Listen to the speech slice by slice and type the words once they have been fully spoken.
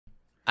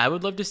I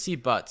would love to see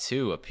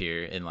Batu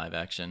appear in live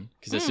action,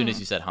 because as soon as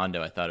you said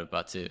Hondo, I thought of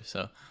Batu.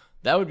 So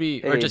that would be,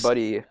 Hey,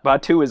 buddy,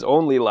 Batu is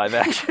only live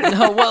action.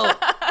 no, well,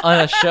 on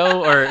a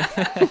show, or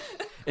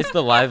it's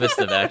the livest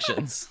of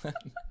actions.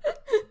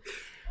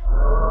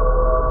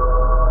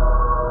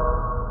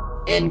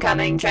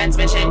 Incoming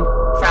transmission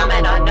from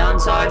an unknown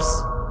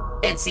source.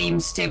 It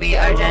seems to be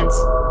urgent.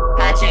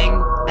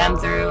 Patching them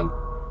through.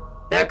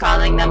 They're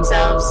calling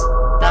themselves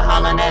the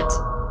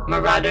Holonet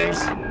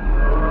Marauders.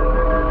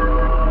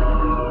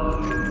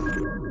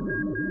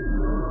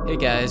 Hey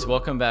guys,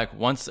 welcome back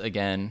once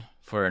again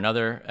for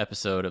another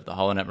episode of the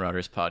Holonet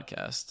Marauders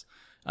podcast.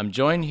 I'm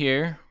joined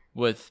here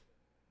with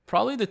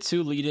probably the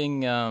two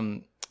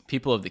leading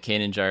people of the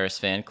Kanan Jarrus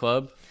fan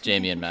club,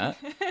 Jamie and Matt.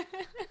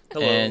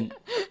 Hello. And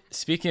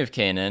speaking of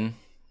Kanan,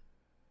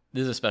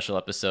 this is a special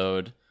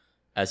episode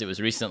as it was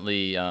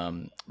recently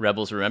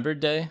Rebels Remembered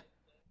Day.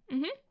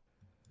 Mm-hmm.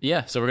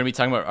 Yeah, so we're going to be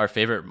talking about our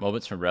favorite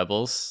moments from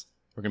Rebels.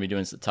 We're going to be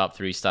doing the top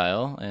 3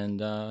 style, and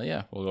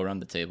yeah, we'll go around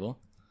the table.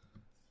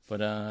 But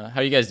how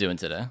are you guys doing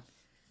today?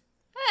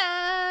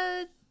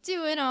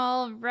 Doing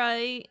all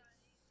right,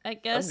 I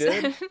guess.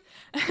 I'm good.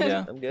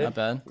 Yeah, I'm good. not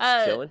bad.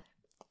 Just chilling.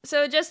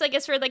 So just, I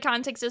guess, for the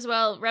context as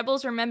well,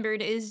 Rebels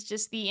Remembered is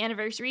just the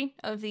anniversary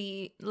of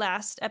the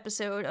last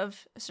episode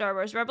of Star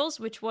Wars Rebels,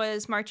 which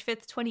was March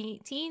 5th,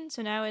 2018.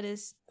 So now it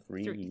is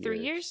 3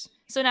 years.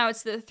 So now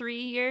it's the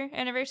 3-year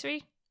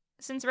anniversary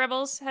since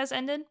Rebels has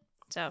ended.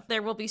 So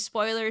there will be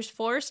spoilers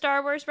for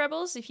Star Wars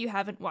Rebels if you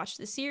haven't watched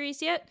the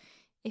series yet.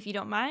 If you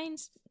don't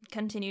mind,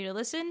 continue to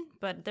listen,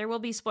 but there will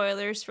be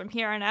spoilers from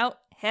here on out.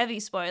 Heavy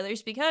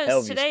spoilers,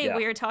 because today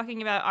we are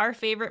talking about our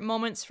favorite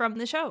moments from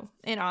the show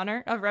in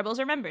honor of Rebels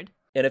Remembered.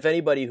 And if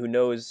anybody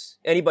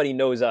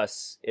knows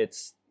us,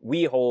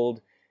 we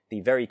hold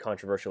the very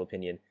controversial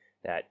opinion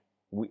that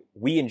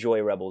we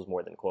enjoy Rebels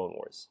more than Clone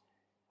Wars.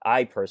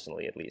 I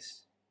personally, at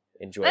least,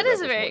 enjoy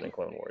Rebels more than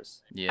Clone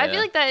Wars. Yeah. I feel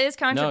like that is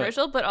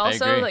controversial, but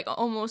also agree. like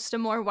almost a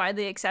more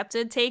widely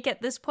accepted take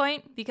at this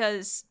point,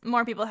 because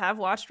more people have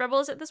watched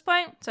Rebels at this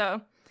point.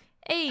 So,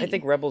 hey. I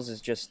think Rebels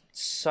is just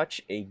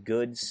such a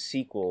good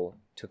sequel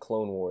to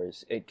Clone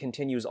Wars. It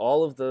continues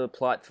all of the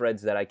plot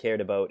threads that I cared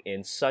about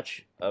in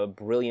such a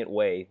brilliant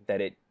way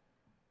that it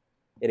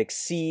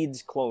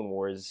exceeds Clone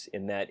Wars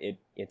in that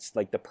it's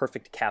like the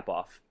perfect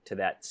cap-off to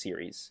that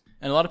series.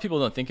 And a lot of people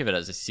don't think of it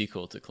as a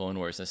sequel to Clone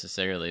Wars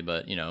necessarily,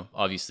 but, you know,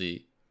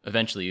 obviously,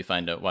 eventually you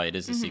find out why it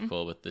is a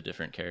sequel with the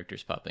different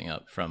characters popping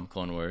up from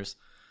Clone Wars.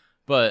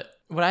 But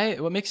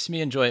what makes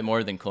me enjoy it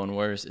more than Clone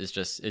Wars is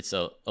just it's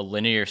a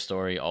linear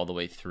story all the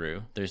way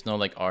through. There's no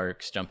like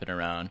arcs jumping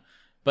around.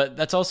 But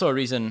that's also a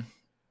reason,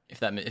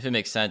 if it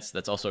makes sense,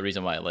 that's also a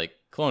reason why I like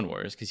Clone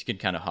Wars, because you can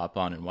kind of hop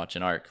on and watch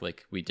an arc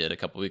like we did a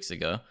couple weeks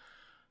ago.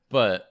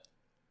 But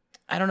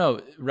I don't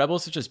know,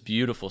 Rebels is just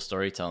beautiful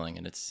storytelling,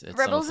 and it's Rebels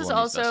some of is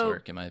Filoni's best also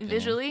work, in my opinion.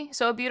 visually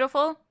so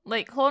beautiful.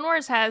 Like Clone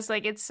Wars has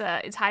like its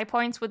high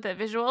points with the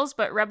visuals,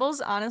 but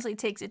Rebels honestly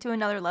takes it to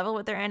another level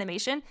with their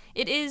animation.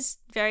 It is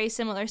very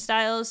similar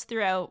styles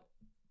throughout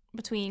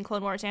between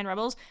Clone Wars and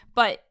Rebels,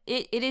 but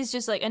it is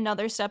just like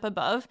another step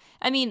above.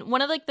 I mean,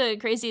 one of like the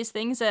craziest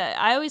things that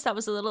I always thought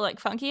was a little like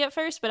funky at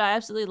first, but I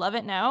absolutely love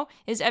it now,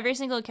 is every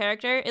single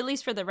character, at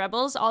least for the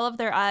Rebels, all of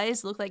their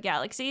eyes look like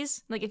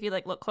galaxies, like if you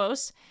like look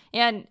close,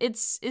 and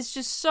it's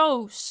just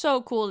so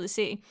cool to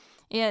see,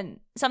 and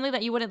something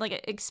that you wouldn't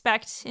like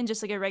expect in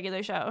just like a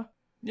regular show.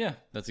 Yeah,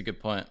 that's a good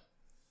point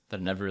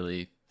that I never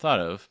really thought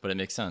of, but it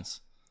makes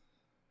sense.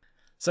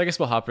 So I guess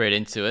we'll hop right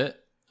into it.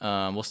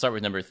 We'll start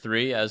with number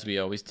 3, as we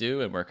always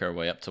do, and work our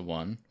way up to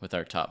 1 with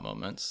our top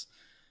moments.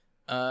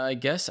 I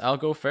guess I'll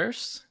go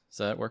first. Does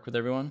that work with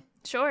everyone?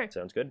 Sure.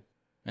 Sounds good.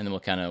 And then we'll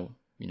kind of,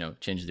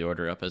 change the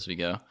order up as we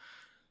go.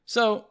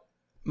 So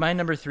my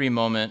number 3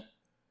 moment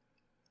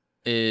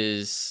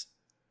is,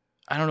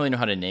 I don't really know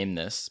how to name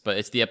this, but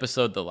it's the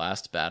episode The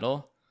Last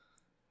Battle,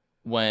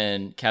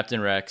 when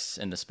Captain Rex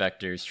and the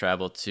Spectres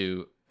travel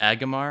to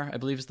Agamar, I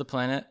believe is the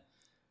planet,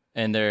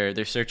 and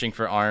they're searching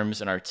for arms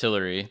and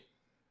artillery,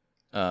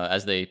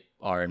 as they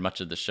are in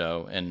much of the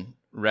show, and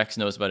Rex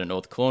knows about an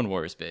old Clone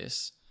Wars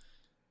base.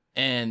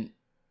 And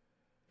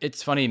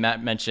it's funny,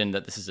 Matt mentioned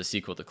that this is a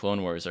sequel to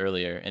Clone Wars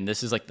earlier, and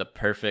this is like the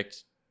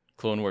perfect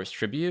Clone Wars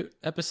tribute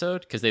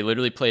episode, because they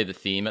literally play the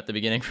theme at the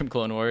beginning from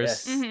Clone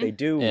Wars. Yes, they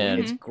do.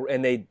 And-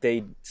 And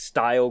they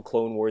style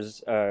Clone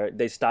Wars.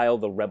 They style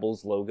the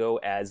Rebels logo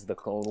as the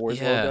Clone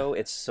Wars logo.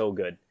 It's so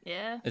good.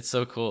 Yeah. It's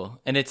so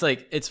cool. And it's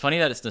like, it's funny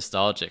that it's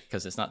nostalgic,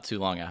 because it's not too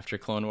long after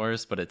Clone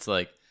Wars, but it's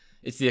like,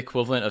 it's the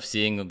equivalent of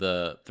seeing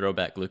the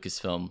throwback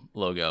Lucasfilm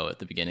logo at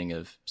the beginning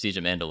of Siege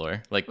of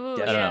Mandalore. Like, Ooh, I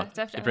don't yeah, know.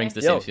 definitely. It brings the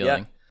Yo, same yeah.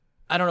 feeling.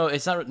 I don't know.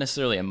 It's not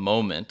necessarily a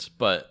moment,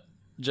 but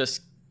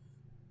just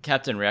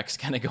Captain Rex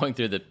kind of going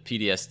through the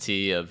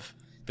PTSD of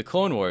the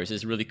Clone Wars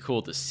is really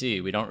cool to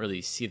see. We don't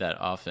really see that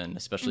often,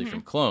 especially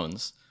from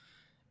clones.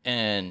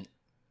 And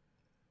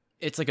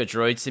it's like a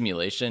droid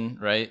simulation,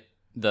 right?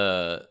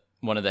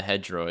 One of the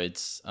head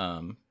droids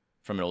from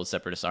an old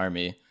Separatist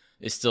army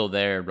is still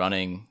there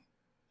running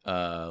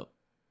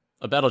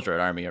a battle droid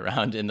army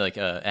around in like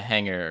a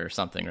hangar or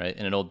something, right?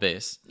 In an old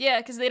base. Yeah,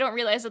 because they don't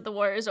realize that the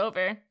war is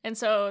over. And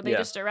so they Yeah.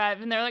 just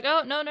arrive and they're like,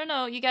 oh,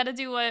 no, you got to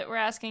do what we're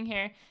asking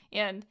here.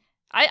 And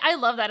I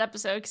love that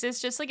episode because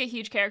it's just like a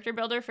huge character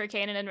builder for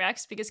Kanan and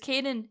Rex, because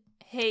Kanan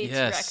hates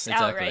Yes, Rex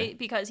exactly. outright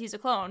because he's a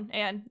clone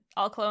and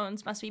all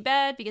clones must be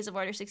bad because of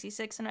Order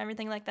 66 and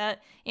everything like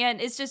that.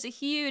 And it's just a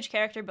huge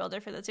character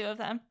builder for the two of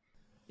them.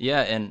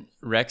 Yeah, and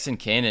Rex and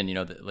Kanan, you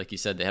know, like you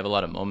said, they have a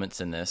lot of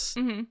moments in this.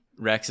 Mm-hmm.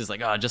 Rex is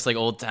like, oh, just like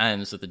old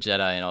times with the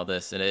Jedi and all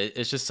this, and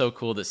it's just so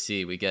cool to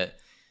see. We get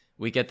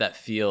that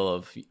feel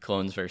of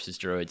clones versus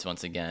droids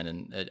once again,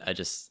 and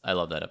I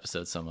love that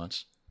episode so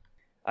much.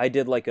 I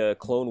did like a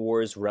Clone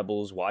Wars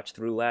Rebels watch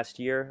through last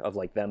year of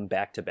like them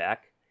back to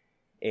back,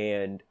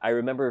 and I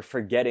remember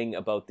forgetting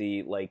about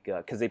the like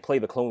because they play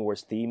the Clone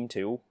Wars theme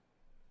too.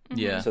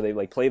 Yeah. So they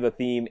like play the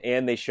theme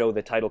and they show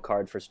the title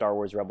card for Star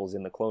Wars Rebels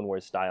in the Clone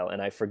Wars style, and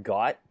I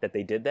forgot that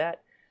they did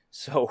that.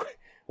 So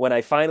when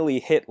I finally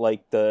hit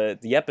like the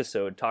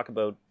episode, talk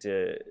about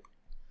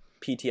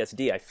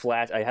PTSD,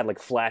 I had like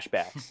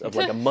flashbacks of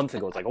like a month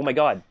ago. It's like, oh my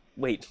god,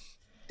 wait,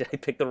 did I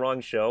pick the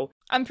wrong show?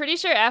 I'm pretty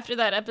sure after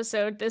that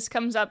episode, this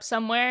comes up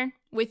somewhere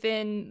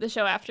within the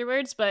show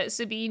afterwards, but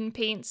Sabine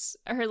paints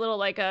her little,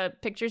 like,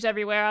 pictures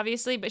everywhere,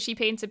 obviously, but she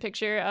paints a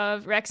picture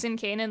of Rex and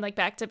Kanan, like,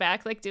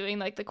 back-to-back, like, doing,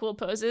 like, the cool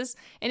poses,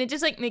 and it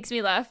just, like, makes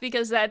me laugh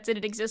because that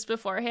didn't exist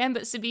beforehand,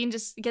 but Sabine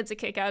just gets a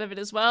kick out of it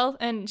as well,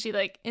 and she,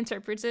 like,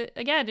 interprets it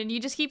again, and you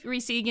just keep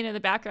re-seeing it in the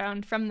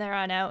background from there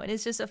on out, and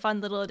it's just a fun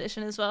little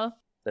addition as well.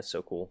 That's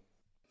so cool.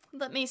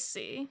 Let me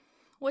see.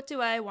 What do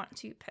I want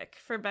to pick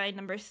for my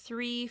number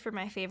 3 for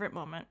my favorite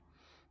moment?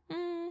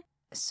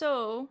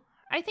 So,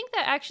 I think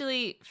that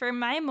actually, for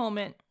my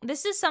moment,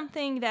 this is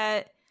something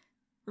that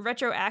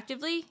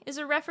retroactively is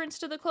a reference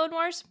to the Clone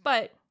Wars,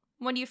 but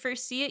when you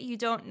first see it, you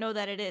don't know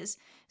that it is.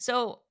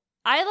 So,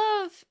 I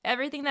love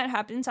everything that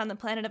happens on the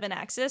planet of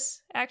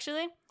Anaxis,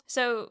 actually.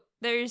 So,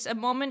 there's a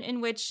moment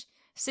in which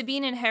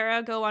Sabine and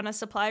Hera go on a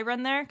supply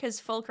run there, because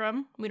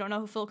Fulcrum, we don't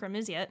know who Fulcrum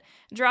is yet,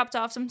 dropped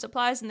off some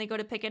supplies, and they go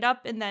to pick it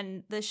up, and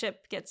then the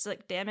ship gets,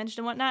 like, damaged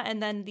and whatnot,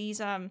 and then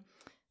these,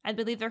 I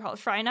believe they're called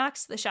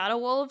Phrynox, the Shadow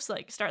Wolves,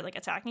 like, start, like,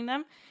 attacking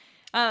them.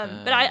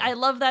 But I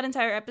love that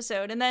entire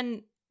episode. And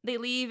then they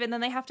leave, and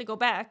then they have to go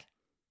back.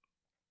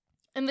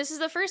 And this is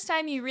the first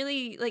time you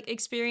really, like,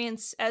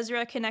 experience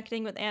Ezra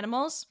connecting with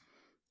animals.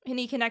 And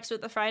he connects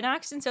with the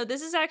Phrynox. And so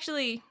this is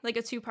actually, like,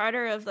 a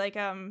two-parter of, like,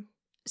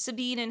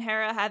 Sabine and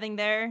Hera having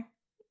their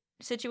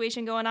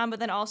situation going on, but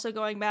then also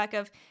going back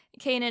of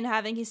Kanan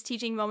having his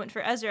teaching moment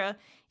for Ezra.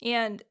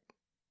 And,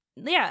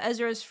 yeah,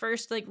 Ezra's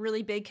first, like,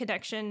 really big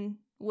connection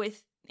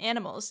with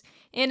animals,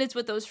 and it's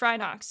with those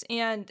Phrynox,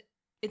 and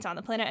it's on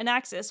the planet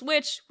Anaxis,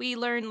 which we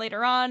learn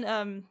later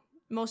on,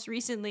 most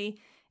recently,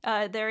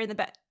 they're in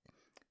the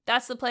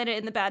that's the planet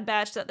in the Bad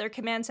Batch that their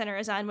command center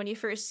is on. When you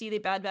first see the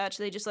Bad Batch,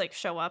 they just, like,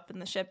 show up in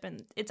the ship,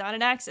 and it's on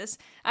Anaxis.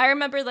 I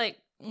remember, like,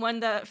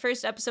 when the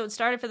first episode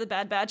started for the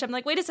Bad Batch, I'm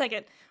like, wait a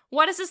second,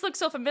 why does this look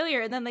so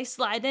familiar? And then they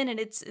slide in, and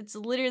it's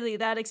literally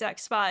that exact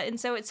spot, and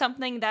so it's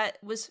something that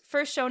was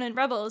first shown in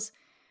Rebels,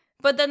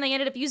 but then they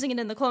ended up using it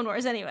in the Clone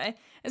Wars anyway.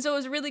 And so it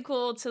was really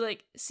cool to,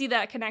 like, see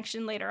that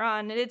connection later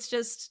on. And it's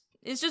just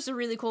a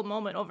really cool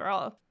moment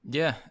overall.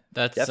 Yeah,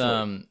 that's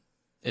Definitely.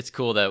 It's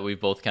cool that we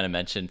both kind of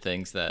mentioned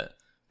things that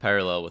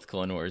parallel with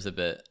Clone Wars a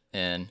bit.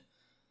 And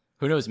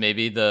who knows,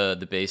 maybe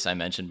the base I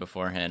mentioned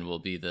beforehand will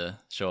be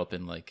show up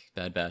in, like,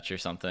 Bad Batch or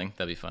something.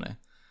 That'd be funny.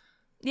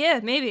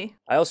 Yeah, maybe.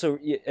 I also,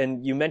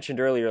 and you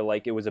mentioned earlier,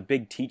 like, it was a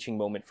big teaching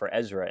moment for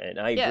Ezra, and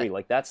I agree. Yeah.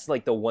 Like, that's,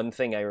 like, the one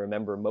thing I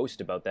remember most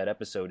about that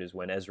episode is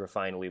when Ezra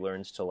finally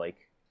learns to,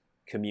 like,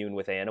 commune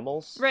with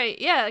animals. Right,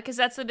 yeah, because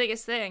that's the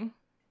biggest thing.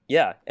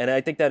 Yeah, and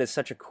I think that is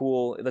such a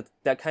cool,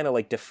 that kind of,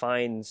 like,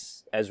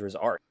 defines Ezra's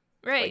arc.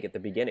 Right. Like, at the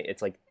beginning.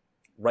 It's, like,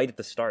 right at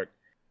the start.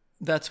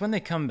 That's when they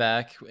come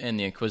back and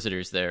the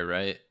Inquisitor's there,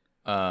 right?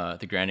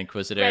 The Grand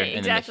Inquisitor, Right,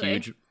 and exactly.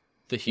 then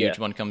the huge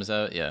Yeah. one comes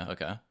out. Yeah,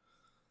 okay.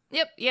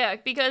 Yep, yeah,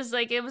 because,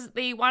 like,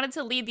 they wanted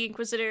to lead the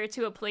Inquisitor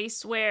to a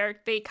place where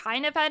they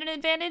kind of had an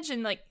advantage,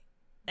 and, like,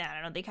 I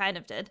don't know, they kind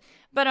of did.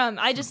 But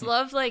I just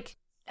love, like,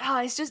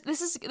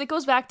 it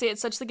goes back to,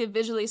 it's such, like, a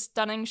visually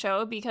stunning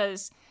show,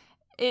 because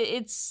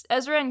it's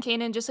Ezra and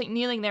Kanan just, like,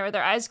 kneeling there with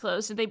their eyes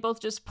closed, and they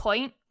both just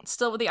point,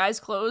 still with the eyes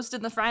closed,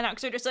 and the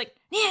Phrynox are just like,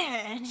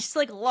 yeah, and just,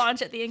 like,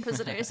 launch at the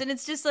Inquisitors, and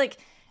it's just, like,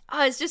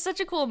 it's just such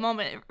a cool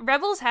moment.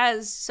 Rebels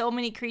has so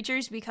many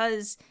creatures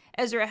because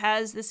Ezra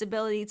has this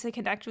ability to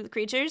connect with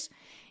creatures,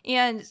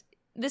 and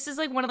this is,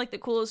 like, one of, like, the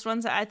coolest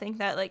ones that I think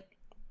that, like,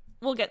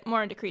 we'll get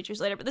more into creatures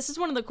later, but this is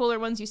one of the cooler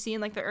ones you see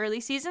in, like, the early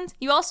seasons.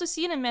 You also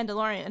see it in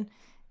Mandalorian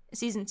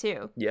season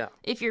 2. Yeah.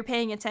 If you're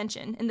paying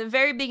attention. In the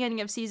very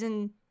beginning of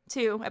season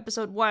 2,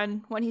 episode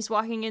 1, when he's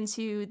walking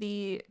into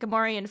the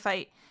Gamorrean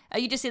fight,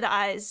 you just see the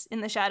eyes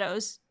in the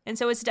shadows. And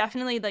so it's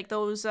definitely, like,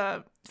 those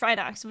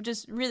Phrynox, which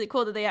is really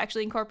cool that they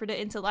actually incorporate it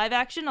into live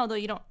action, although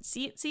you don't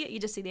see it, you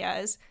just see the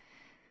eyes,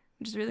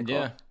 which is really cool.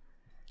 Yeah.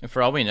 And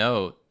for all we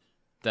know,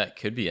 that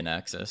could be an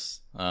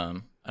Axis.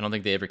 I don't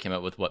think they ever came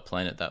up with what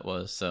planet that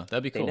was, so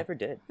that'd be cool. They never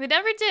did. They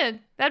never did.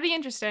 That'd be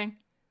interesting.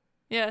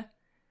 Yeah.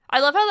 I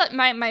love how that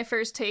my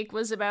first take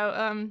was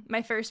about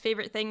my first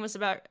favorite thing was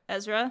about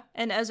Ezra.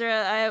 And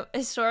Ezra,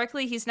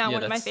 historically he's not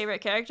one of my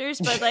favorite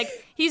characters, but like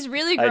he's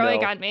really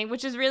growing on me,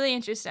 which is really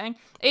interesting.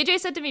 AJ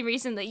said to me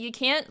recently, you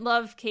can't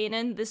love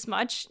Kanan this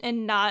much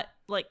and not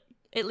like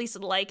at least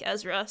like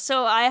Ezra.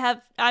 So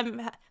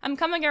I'm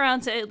coming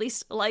around to at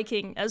least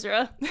liking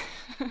Ezra.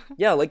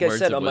 Yeah, like Words I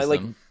said of on my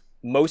wisdom.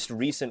 most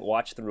recent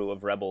watch through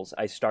of Rebels,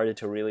 I started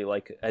to really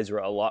like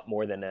Ezra a lot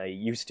more than I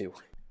used to.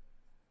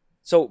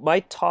 So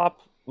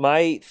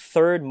my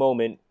third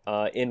moment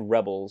in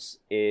Rebels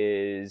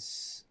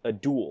is a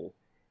duel,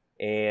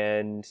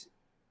 and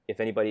if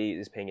anybody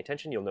is paying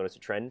attention, you'll notice a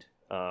trend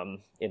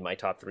in my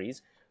top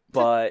threes.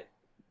 But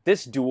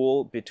this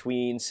duel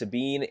between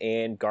Sabine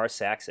and Gar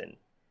Saxon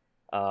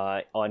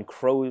on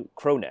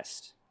Crow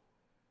Nest,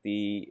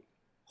 the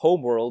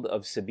homeworld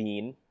of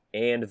Sabine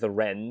and the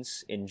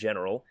Wrens in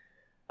general,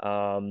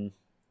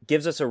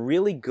 gives us a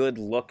really good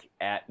look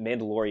at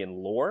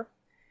Mandalorian lore.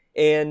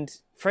 And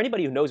for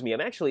anybody who knows me,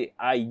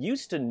 I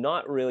used to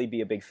not really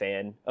be a big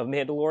fan of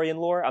Mandalorian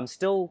lore. I'm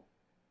still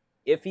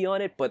iffy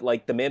on it, but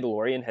like The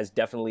Mandalorian has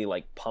definitely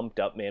like pumped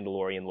up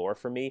Mandalorian lore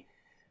for me,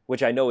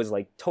 which I know is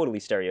like totally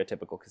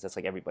stereotypical because that's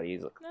like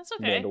everybody's like, That's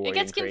okay. Mandalorian It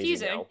gets crazy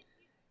confusing. now.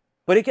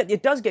 But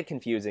it does get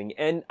confusing,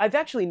 and I've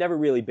actually never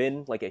really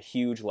been like a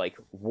huge like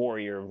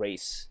warrior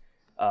race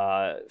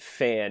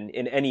fan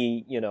in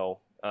any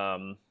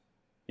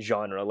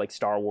genre. Like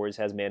Star Wars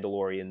has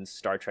Mandalorians,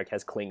 Star Trek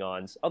has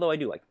Klingons, although I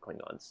do like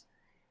Klingons.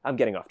 I'm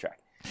getting off track.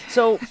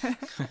 So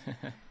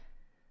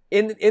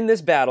in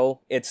this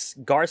battle, it's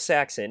Gar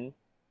Saxon,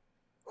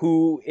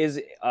 who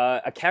is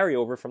a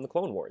carryover from the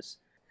Clone Wars.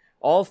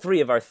 All three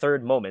of our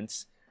third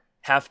moments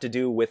have to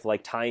do with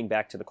like tying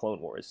back to the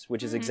Clone Wars,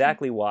 which is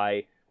exactly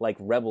why like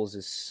Rebels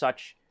is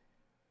such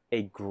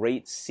a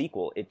great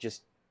sequel. It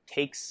just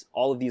takes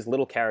all of these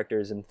little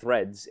characters and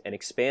threads and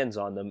expands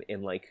on them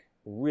in like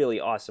really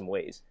awesome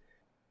ways.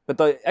 But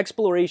the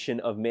exploration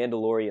of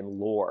Mandalorian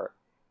lore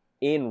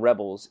in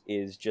Rebels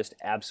is just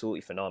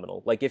absolutely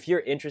phenomenal. Like if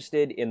you're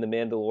interested in the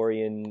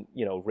Mandalorian,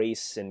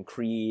 race and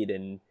creed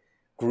and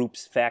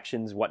groups,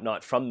 factions,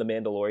 whatnot from the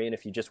Mandalorian,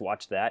 if you just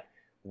watch that,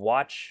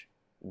 watch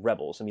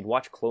Rebels. I mean,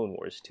 watch Clone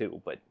Wars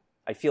too, but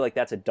I feel like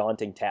that's a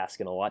daunting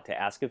task and a lot to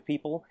ask of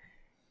people.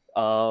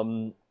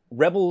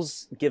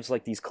 Rebels gives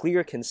like these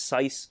clear,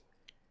 concise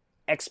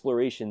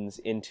explorations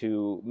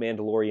into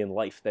Mandalorian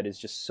life that is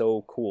just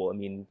so cool. I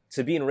mean,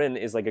 Sabine Wren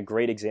is like a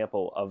great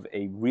example of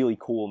a really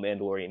cool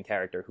Mandalorian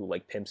character who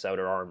like pimps out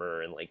her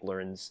armor and like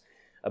learns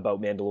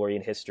about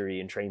Mandalorian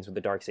history and trains with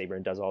the Darksaber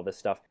and does all this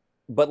stuff.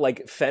 But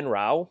like Fen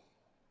Rao,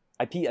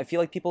 I feel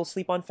like people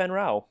sleep on Fen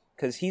Rao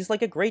because he's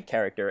like a great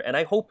character, and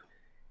I hope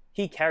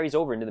he carries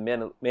over into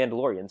the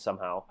Mandalorian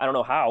somehow. I don't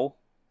know how.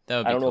 That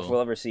would be I don't know cool. if we'll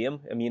ever see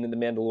him. I mean, in the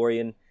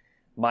Mandalorian,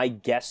 my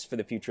guess for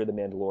the future of the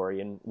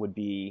Mandalorian would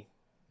be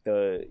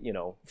the,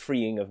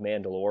 freeing of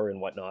Mandalore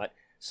and whatnot.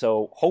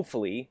 So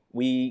hopefully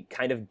we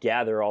kind of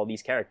gather all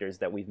these characters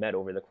that we've met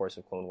over the course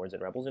of Clone Wars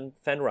and Rebels, and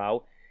Fen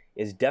Rao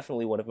is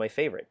definitely one of my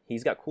favorite.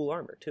 He's got cool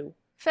armor too.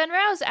 Fen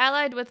Rao's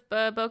allied with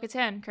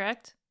Bo-Katan,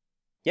 correct?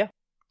 Yeah.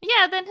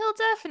 Yeah, then he'll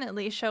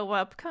definitely show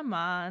up. Come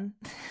on.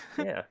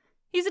 Yeah.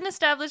 He's an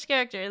established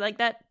character. Like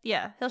that,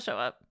 yeah, he'll show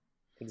up.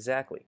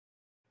 Exactly.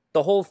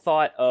 The whole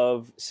thought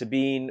of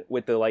Sabine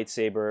with the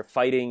lightsaber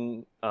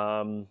fighting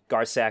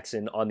Gar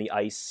Saxon on the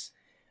ice,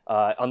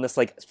 on this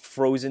like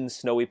frozen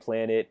snowy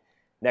planet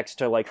next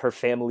to like her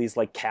family's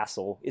like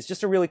castle, is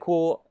just a really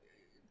cool.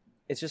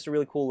 It's just a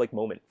really cool like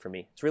moment for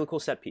me. It's a really cool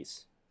set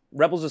piece.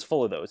 Rebels is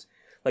full of those.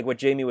 Like what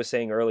Jamie was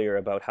saying earlier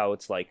about how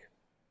it's like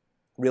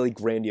really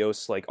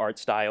grandiose like art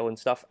style and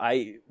stuff.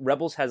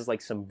 Rebels has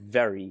like some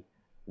very,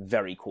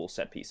 very cool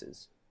set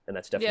pieces, and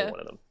that's definitely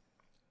one of them.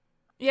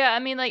 Yeah, I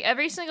mean, like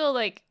every single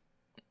like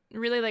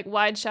really like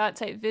wide shot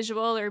type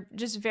visual or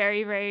just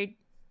very, very,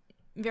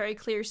 very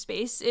clear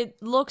space, it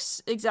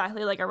looks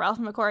exactly like a Ralph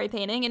McQuarrie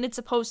painting, and it's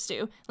supposed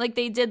to. Like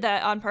they did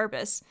that on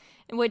purpose,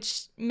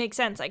 which makes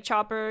sense. Like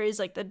Chopper is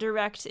like the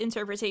direct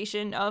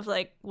interpretation of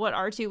like what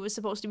R2 was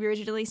supposed to be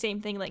originally. Same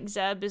thing, like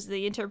Zeb is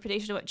the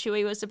interpretation of what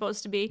Chewie was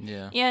supposed to be.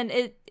 Yeah. And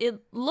it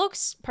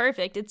looks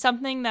perfect. It's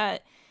something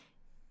that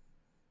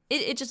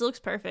it just looks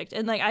perfect.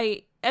 And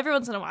like every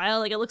once in a while,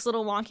 like it looks a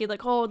little wonky,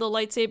 like, oh, the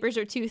lightsabers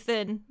are too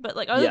thin. But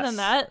like other than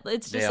that,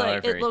 it's just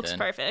like it looks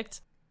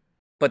perfect.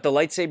 But the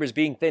lightsabers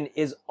being thin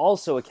is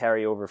also a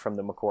carryover from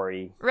the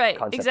McQuarrie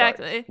concept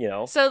exactly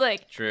art, So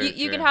like True,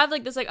 you can have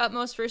like this like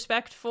utmost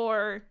respect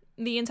for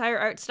the entire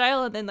art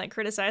style and then like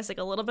criticize like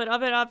a little bit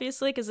of it,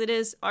 obviously, because it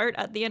is art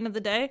at the end of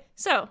the day.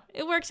 So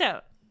it works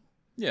out.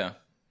 Yeah.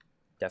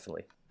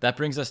 Definitely. That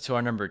brings us to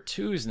our number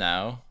 2s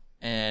now.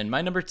 And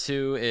my number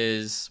 2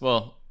 is,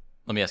 well,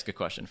 let me ask a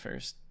question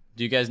first.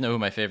 Do you guys know who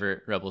my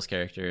favorite Rebels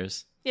character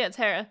is? Yeah, it's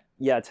Hera.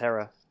 Yeah, it's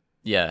Hera.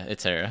 Yeah,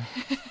 it's Hera.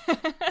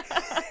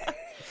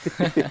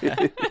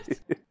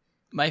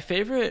 My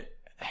favorite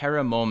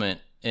Hera moment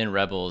in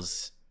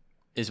Rebels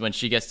is when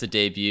she gets to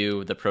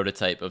debut the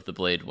prototype of the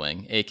Blade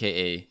Wing,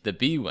 aka the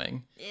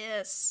B-Wing.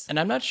 Yes. And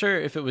I'm not sure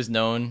if it was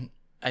known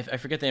I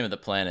forget the name of the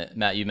planet.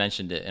 Matt, you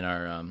mentioned it in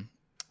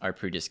our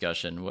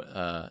pre-discussion.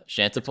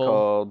 Shantipole? It's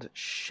called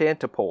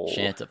Shantipole.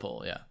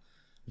 Shantipole, yeah.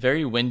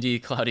 Very windy,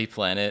 cloudy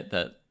planet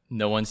that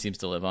no one seems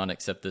to live on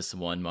except this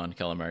one Mon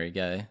Calamari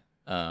guy.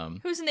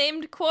 Who's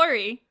named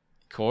Quarry.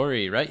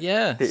 Corey, right?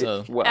 Yeah.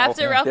 So Well,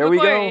 After Ralph there we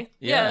McQuarrie. go.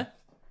 Yeah.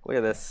 Look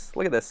at this.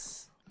 Look at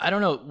this. I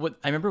don't know what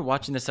I remember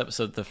watching this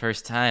episode the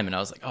first time, and I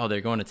was like, "Oh,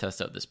 they're going to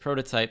test out this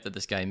prototype that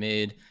this guy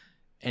made,"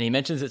 and he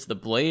mentions it's the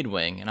Blade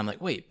Wing, and I'm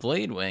like, "Wait,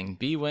 Blade Wing,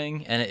 B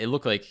Wing?" And it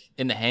looked like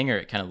in the hangar,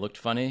 it kind of looked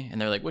funny, and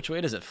they're like, "Which way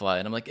does it fly?"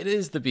 And I'm like, "It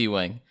is the B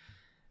Wing,"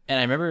 and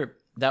I remember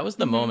that was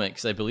the moment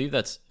because I believe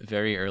that's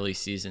very early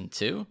season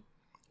 2.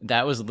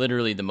 That was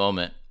literally the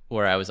moment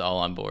where I was all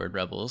on board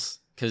Rebels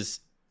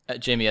because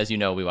Jamie, as you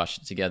know, we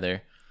watched it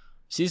together.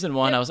 Season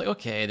 1, I was like,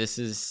 okay, this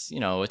is,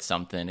 it's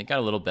something. It got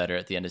a little better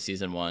at the end of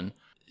season 1.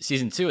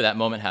 Season 2, that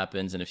moment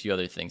happens, and a few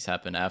other things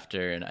happen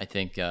after. And I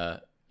think,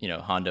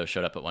 Hondo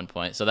showed up at one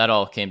point. So that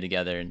all came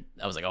together, and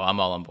I was like, oh,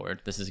 I'm all on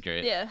board. This is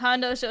great. Yeah,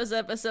 Hondo shows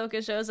up,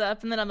 Ahsoka shows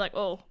up, and then I'm like,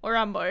 oh, we're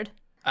on board.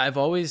 I've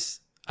always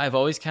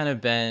kind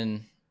of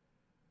been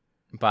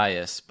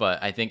biased,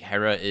 but I think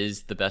Hera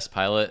is the best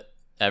pilot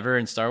ever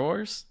in Star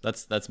Wars.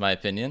 That's my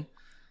opinion.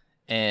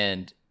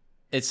 And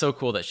it's so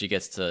cool that she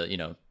gets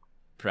to,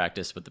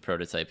 practice with the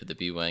prototype of the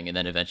B-Wing and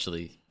then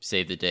eventually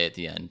save the day at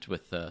the end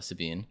with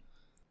Sabine.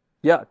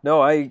 Yeah,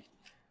 no, I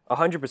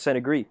 100%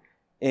 agree.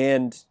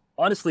 And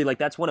honestly, like,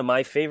 that's one of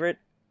my favorite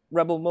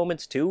Rebel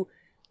moments too.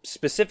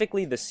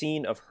 Specifically the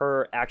scene of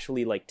her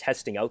actually like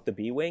testing out the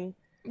B-Wing.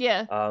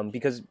 Yeah.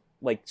 Because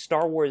like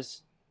Star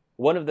Wars,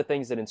 one of the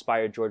things that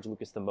inspired George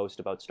Lucas the most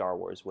about Star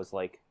Wars was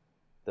like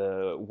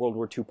the World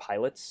War II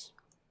pilots,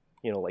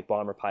 like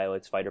bomber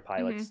pilots, fighter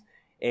pilots.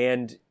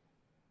 And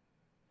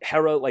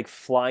Hera like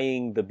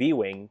flying the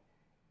B-Wing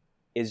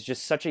is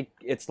just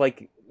it's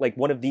like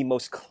one of the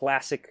most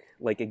classic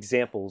like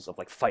examples of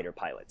like fighter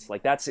pilots.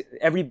 Like that's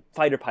every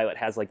fighter pilot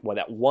has like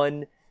that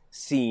one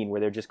scene where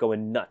they're just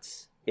going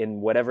nuts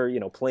in whatever,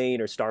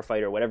 plane or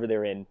starfighter or whatever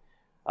they're in,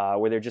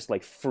 where they're just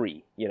like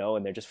free,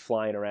 and they're just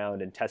flying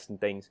around and testing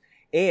things.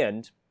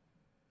 And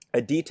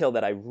a detail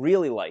that I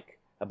really like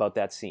about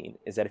that scene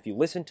is that if you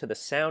listen to the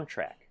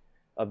soundtrack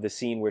of the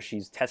scene where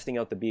she's testing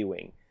out the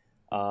B-Wing,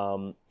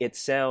 it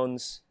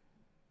sounds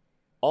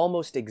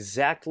almost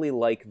exactly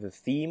like the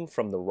theme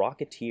from The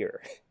Rocketeer,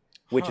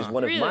 which is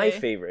one of my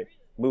favorite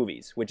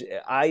movies, which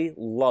I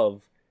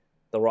love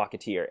The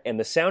Rocketeer. And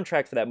the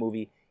soundtrack for that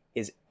movie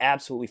is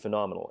absolutely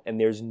phenomenal. And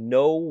there's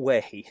no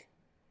way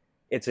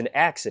it's an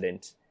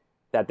accident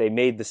that they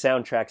made the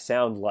soundtrack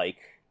sound like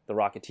The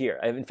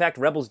Rocketeer. In fact,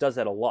 Rebels does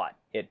that a lot.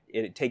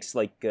 It takes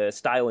like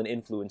style and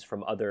influence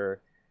from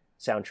other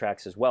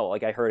soundtracks as well.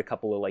 Like I heard a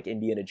couple of like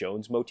Indiana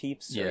Jones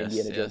motifs or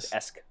Indiana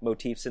Jones-esque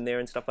motifs in there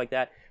and stuff like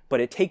that.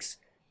 But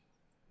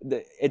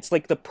it's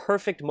like the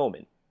perfect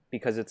moment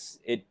because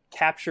it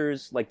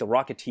captures like the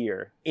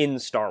Rocketeer in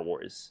Star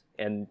Wars,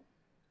 and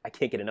I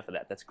can't get enough of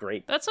that. That's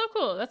great. That's so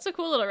cool. That's a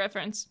cool little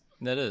reference.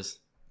 That is.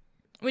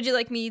 Would you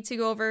like me to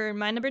go over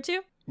my number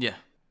 2? Yeah.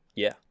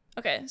 Yeah.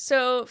 Okay,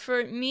 so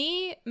for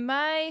me,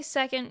 my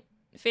second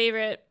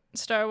favorite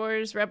Star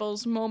Wars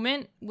Rebels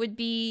moment would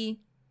be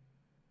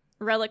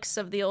Relics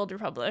of the Old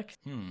Republic.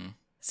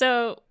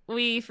 So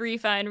we've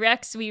refined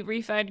Rex, we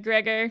refined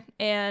Gregor,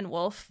 and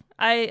Wolf.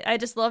 I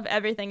just love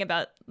everything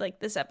about like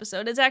this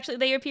episode. It's actually,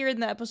 they appeared in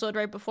the episode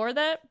right before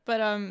that,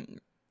 but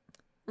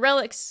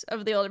Relics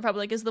of the Old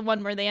Republic is the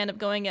one where they end up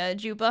going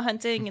Juba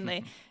hunting and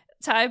they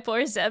tie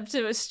poor Zeb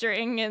to a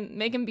string and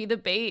make him be the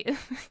bait.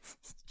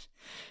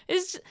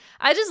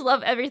 I just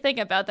love everything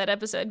about that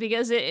episode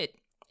because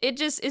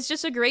it's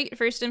just a great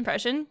first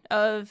impression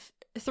of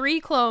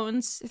 3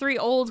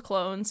 old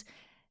clones,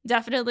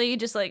 definitely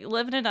just like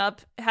living it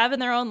up, having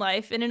their own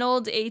life in an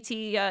old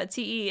TE,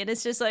 and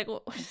it's just like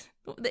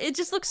it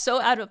just looks so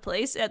out of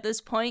place at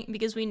this point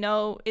because we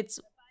know it's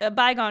a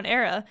bygone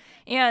era,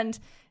 and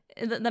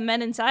the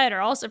men inside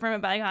are also from a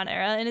bygone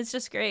era, and it's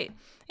just great.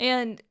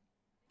 And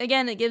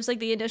again, it gives like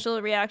the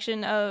initial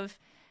reaction of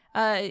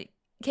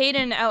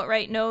Kaden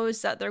outright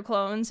knows that they're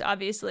clones,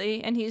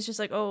 obviously, and he's just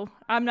like, oh,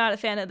 I'm not a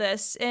fan of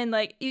this. And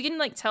like you can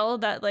like tell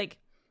that like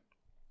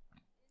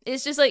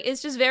it's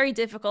just very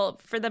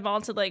difficult for them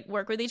all to like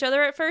work with each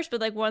other at first,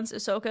 but like once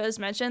Ahsoka is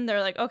mentioned,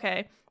 they're like,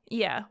 okay,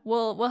 yeah,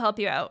 we'll help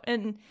you out.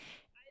 And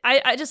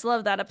I just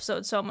love that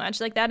episode so much,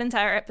 like that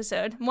entire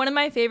episode. One of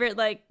my favorite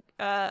like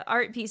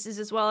art pieces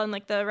as well, and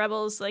like the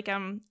Rebels like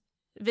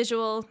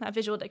visual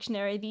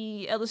dictionary,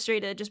 the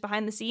illustrated just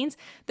behind the scenes,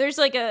 there's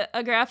like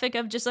a graphic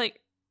of just like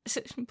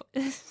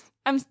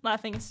I'm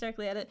laughing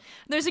hysterically at it.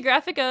 There's a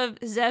graphic of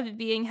Zeb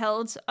being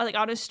held like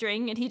on a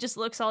string, and he just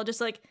looks all just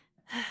like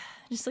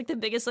the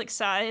biggest like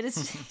sigh. It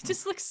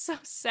just looks so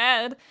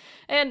sad.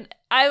 And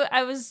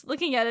I was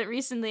looking at it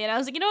recently, and I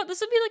was like, you know what,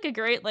 this would be like a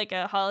great like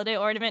a holiday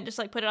ornament. Just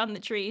like put it on the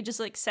tree, just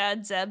like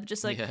sad Zeb,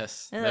 just like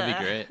yes, that'd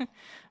be great.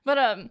 But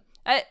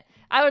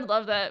I would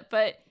love that.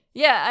 But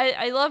yeah,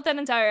 I love that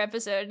entire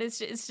episode. It's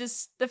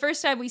just the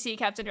first time we see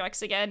Captain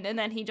Rex again, and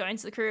then he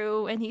joins the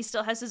crew, and he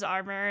still has his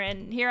armor,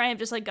 and here I am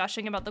just like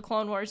gushing about the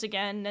Clone Wars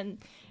again,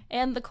 and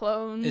and the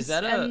clones. Is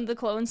that and the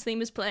clones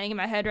theme is playing in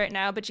my head right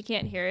now, but you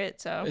can't hear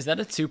it. So Is that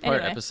a 2-part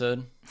Anyway.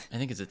 episode? I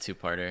think it's a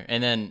 2-parter.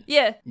 And then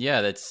yeah,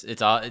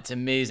 it's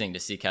amazing to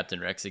see Captain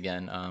Rex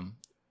again.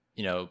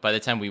 By the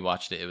time we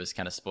watched it, it was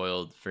kind of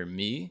spoiled for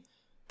me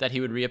that he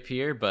would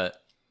reappear, but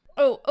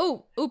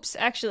oops,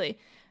 actually.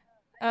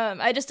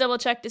 I just double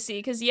checked to see,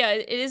 because yeah,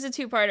 it is a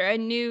 2-parter. I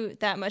knew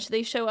that much.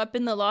 They show up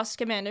in the Lost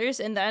Commanders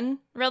and then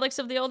Relics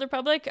of the Old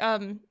Republic.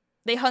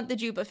 They hunt the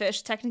Juba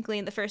fish technically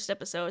in the first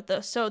episode,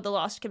 the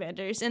Lost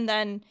Commanders, and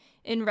then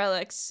in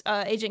Relics,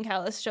 Agent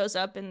Callus shows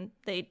up and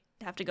they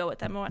have to go with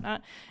them and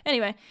whatnot.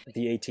 Anyway,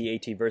 The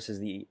AT-AT versus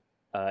the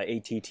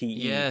ATTE.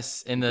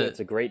 yes, in That's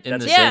a great. the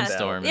That's a Yeah, great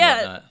sandstorm yeah.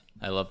 and whatnot.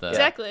 I love that.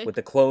 exactly. With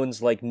the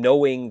clones like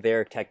knowing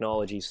their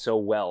technology so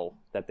well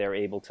that they're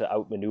able to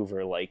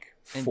outmaneuver like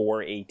And-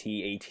 4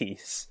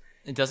 AT-ATs.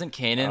 It doesn't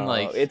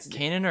Kanan it's-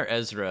 Kanan or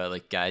Ezra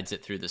like guides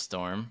it through the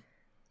storm.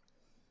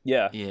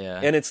 Yeah.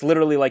 Yeah. And it's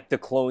literally like the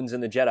clones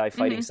and the Jedi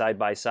fighting Mhm. side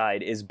by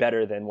side is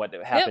better than what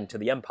happened to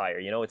the Empire.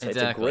 You know, it's a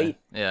exactly.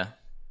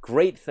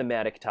 great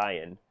thematic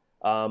tie-in.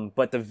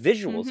 But the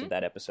visuals Mhm. of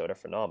that episode are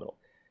phenomenal.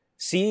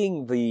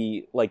 Seeing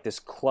this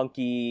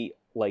clunky,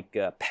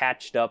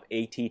 patched up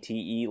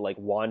ATTE like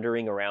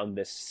wandering around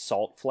this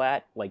salt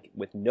flat, like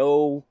with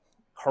no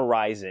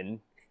horizon,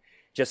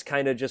 just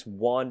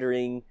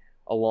wandering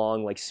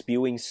along, like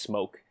spewing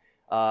smoke.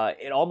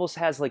 It almost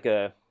has like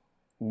a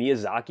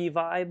Miyazaki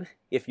vibe,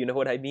 if you know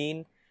what I mean.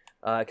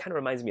 It kind of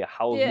reminds me of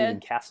Howl's Yeah.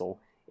 Moving Castle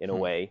in a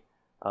way.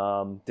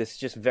 This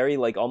just very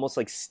almost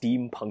like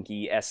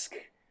steampunky-esque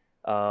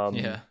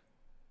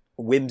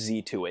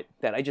whimsy to it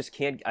that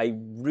I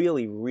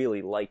really,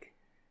 really like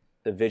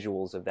the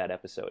visuals of that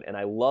episode. And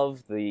I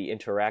love the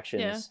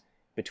interactions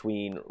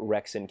between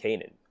Rex and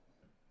Kanan.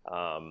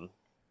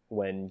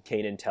 When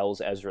Kanan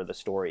tells Ezra the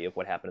story of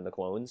what happened in the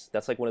clones,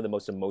 that's like one of the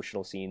most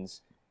emotional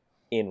scenes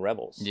in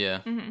Rebels. Yeah.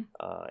 Mm-hmm.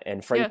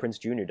 And Freddie Yeah. Prinze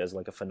Jr. does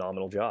like a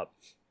phenomenal job.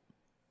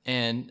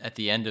 And at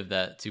the end of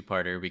that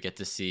 2-parter, we get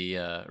to see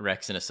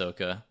Rex and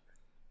Ahsoka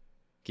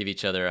give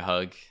each other a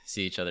hug,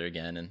 see each other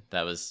again, and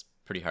that was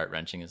pretty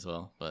heart-wrenching as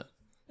well, but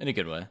in a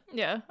good way.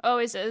 Yeah,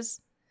 always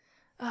is.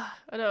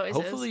 It always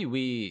Hopefully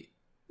is.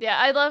 Yeah,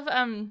 I love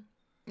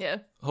yeah.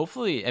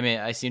 Hopefully, I mean,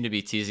 I seem to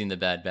be teasing the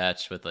Bad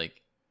Batch with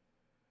like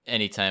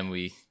anytime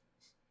we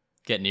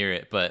get near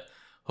it, but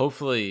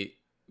hopefully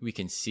we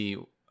can see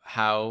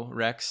how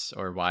Rex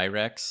or why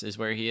Rex is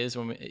where he is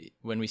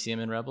when we see him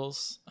in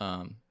Rebels.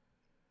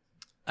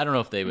 I don't know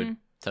if they would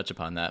touch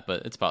upon that,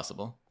 but it's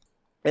possible.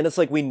 And it's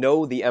like we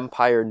know the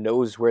Empire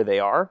knows where they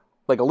are,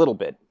 like a little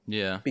bit,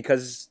 Yeah.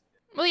 because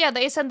Well, yeah,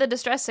 they send the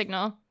distress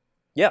signal.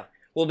 yeah.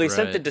 Well, they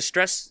sent the Right.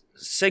 distress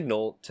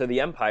signal to the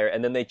Empire,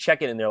 and then they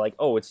check in, and they're like,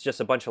 "Oh, it's just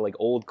a bunch of like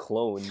old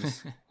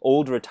clones,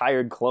 old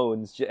retired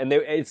clones." And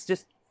it's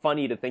just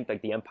funny to think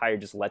like the Empire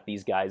just let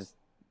these guys,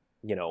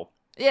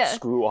 Yeah.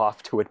 screw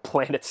off to a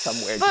planet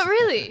somewhere. But Just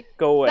really,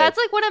 go away. that's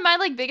like one of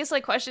my biggest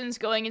questions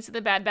going into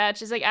the Bad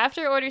Batch is like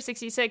after Order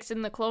 66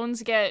 and the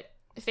clones get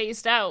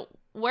phased out,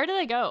 where do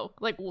they go?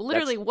 Like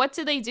literally, what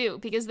do they do?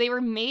 Because they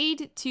were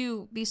made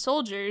to be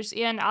soldiers,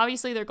 and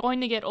obviously they're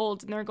going to get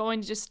old and they're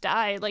going to just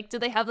die. Like, do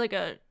they have like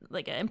an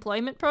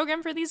employment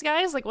program for these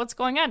guys? Like, what's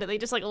going on? Do they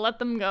just like let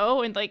them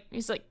go and like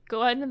he's like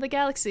go out into the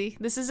galaxy?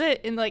 This is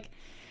it, and like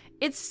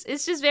it's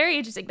just very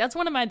interesting. That's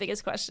one of my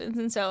biggest questions,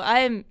 and so I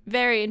am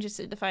very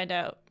interested to find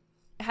out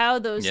how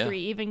those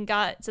three even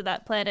got to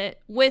that planet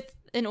with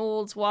an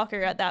old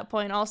walker at that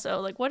point.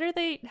 Also, like, what are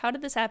they? How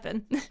did this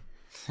happen?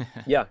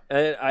 Yeah,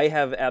 and I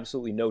have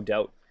absolutely no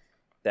doubt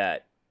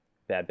that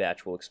Bad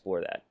Batch will explore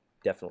that.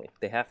 Definitely,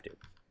 they have to.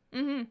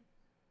 Mm-hmm.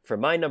 For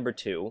my number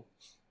 2,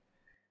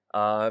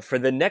 for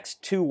the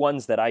next 2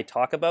 ones that I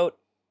talk about,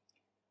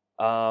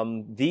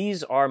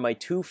 these are my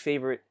 2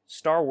 favorite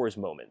Star Wars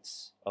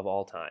moments of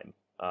all time.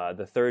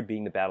 The third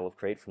being the Battle of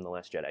Crait from The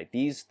Last Jedi.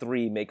 These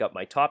 3 make up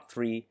my top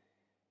 3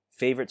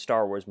 favorite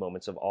Star Wars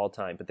moments of all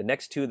time. But the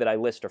next 2 that I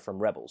list are from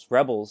Rebels.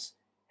 Rebels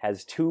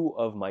has 2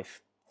 of my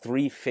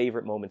 3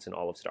 favorite moments in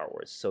all of Star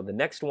Wars. So the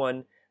next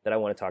one that I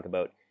want to talk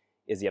about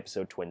is the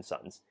episode Twin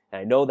Suns.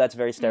 And I know that's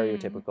very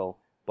stereotypical,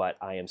 but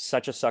I am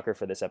such a sucker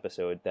for this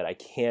episode that I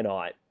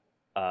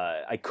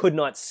could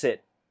not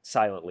sit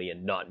silently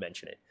and not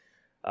mention it.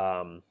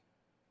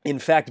 In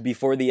fact,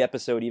 before the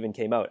episode even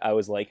came out, I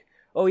was like,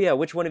 oh yeah,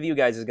 which one of you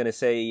guys is going to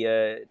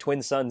say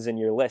Twin Suns in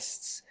your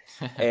lists?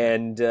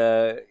 And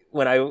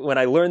when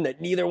I learned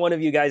that neither one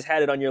of you guys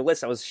had it on your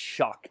list, I was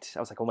shocked. I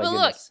was like, oh my Well,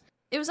 goodness.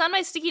 It was on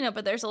my sticky note,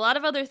 but there's a lot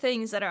of other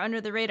things that are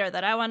under the radar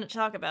that I wanted to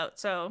talk about.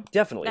 So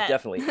Definitely.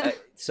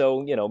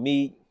 So,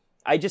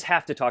 I just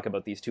have to talk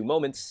about these 2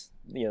 moments,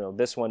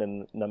 this one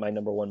and my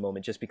number 1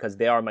 moment, just because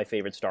they are my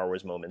favorite Star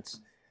Wars moments.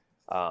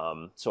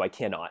 So I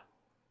cannot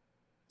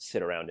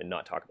sit around and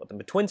not talk about them.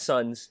 But Twin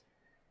Suns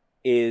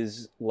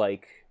is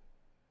like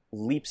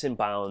leaps and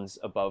bounds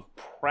above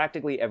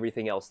practically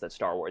everything else that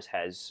Star Wars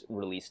has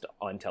released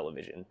on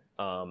television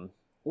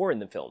or in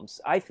the films.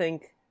 I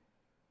think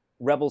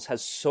Rebels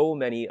has so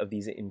many of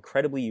these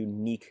incredibly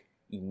unique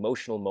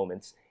emotional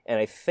moments, and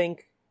I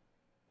think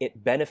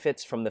it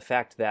benefits from the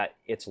fact that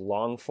it's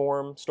long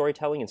form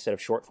storytelling instead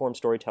of short form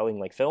storytelling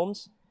like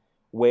films,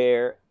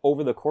 where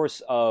over the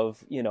course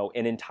of,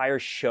 an entire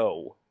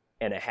show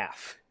and a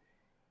half,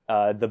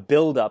 the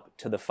build up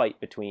to the fight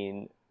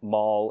between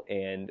Maul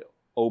and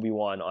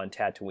Obi-Wan on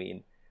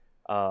Tatooine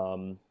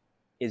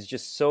is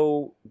just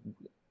so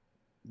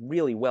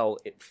really well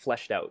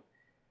fleshed out.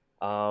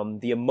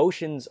 The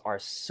emotions are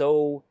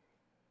so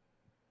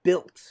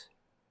built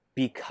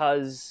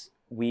because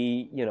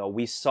we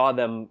saw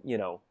them,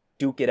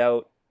 duke it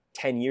out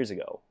 10 years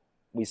ago.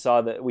 We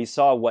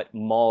saw what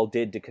Maul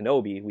did to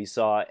Kenobi. We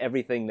saw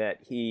everything that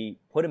he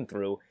put him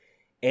through,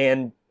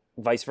 and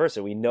vice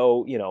versa. We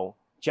know,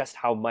 just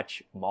how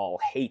much Maul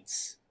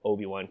hates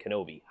Obi-Wan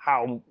Kenobi,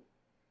 how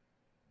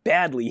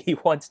badly he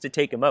wants to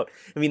take him out.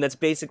 I mean, that's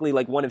basically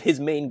like one of his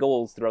main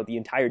goals throughout the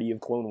entirety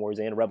of Clone Wars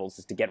and Rebels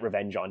is to get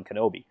revenge on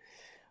Kenobi.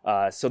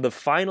 So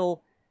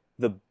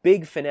the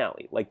big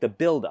finale, like the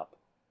build-up,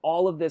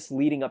 all of this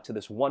leading up to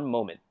this one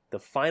moment, the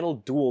final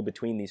duel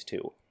between these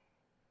two,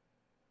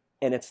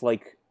 and it's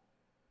like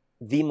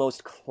the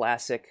most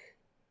classic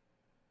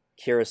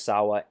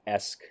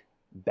Kurosawa-esque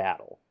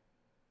battle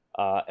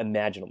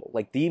imaginable.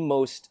 Like the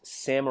most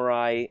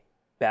samurai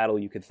battle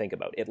you could think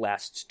about. It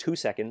lasts 2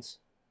 seconds.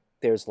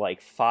 There's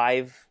like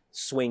 5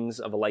 swings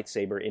of a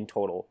lightsaber in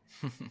total.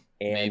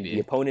 And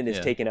the opponent is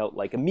taken out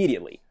like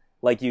immediately.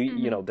 Like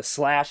the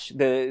slash,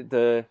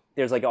 there's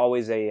like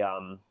always a,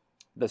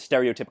 the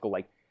stereotypical,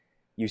 like,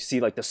 you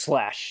see like the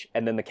slash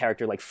and then the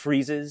character like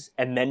freezes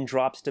and then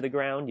drops to the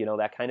ground,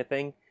 that kind of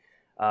thing.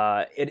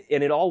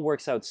 It all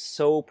works out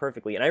so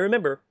perfectly. And I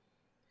remember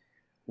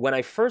when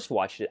I first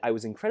watched it, I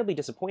was incredibly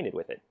disappointed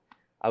with it.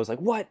 I was like,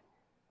 what?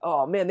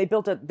 Oh man, they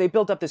built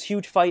up this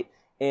huge fight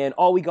and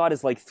all we got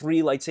is like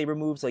 3 lightsaber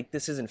moves. Like,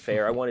 this isn't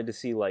fair. I wanted to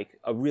see like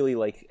a really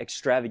like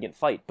extravagant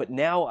fight. But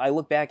now I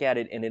look back at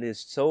it and it is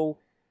so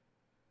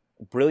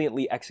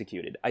brilliantly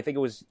executed. I think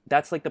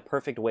that's like the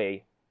perfect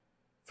way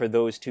for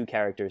those 2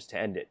 characters to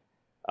end it.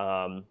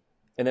 And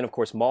then, of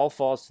course, Maul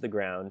falls to the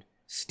ground,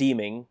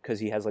 steaming, because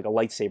he has, like, a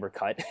lightsaber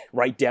cut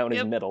right down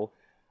his middle.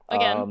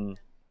 Again.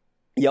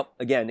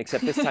 Again,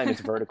 except this time it's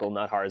vertical,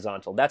 not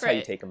horizontal. That's how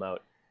you take him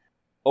out.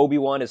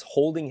 Obi-Wan is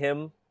holding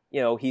him.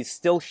 He's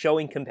still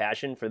showing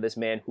compassion for this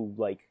man who,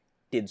 like,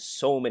 did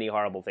so many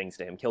horrible things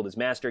to him. Killed his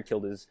master,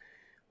 killed his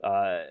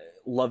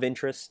love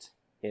interest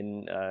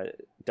in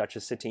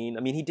Duchess Satine. I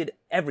mean, he did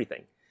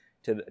everything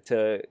to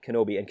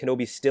Kenobi, and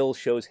Kenobi still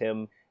shows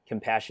him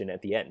compassion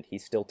at the end. He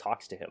still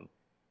talks to him.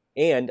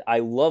 And I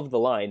love the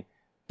line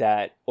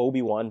that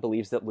Obi-Wan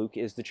believes that Luke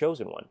is the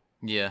Chosen One.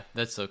 Yeah,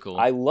 that's so cool.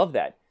 I love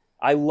that.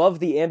 I love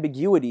the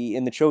ambiguity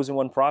in the Chosen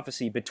One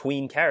prophecy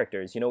between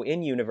characters.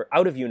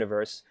 Out of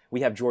universe,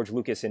 we have George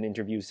Lucas in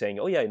interviews saying,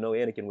 oh yeah, no,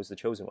 Anakin was the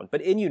Chosen One.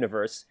 But in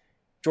universe,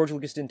 George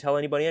Lucas didn't tell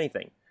anybody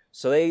anything.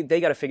 So they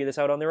got to figure this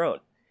out on their own.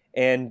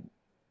 And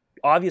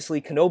obviously,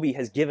 Kenobi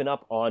has given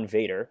up on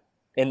Vader,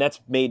 and that's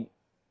made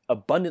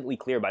abundantly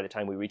clear by the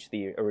time we reach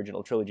the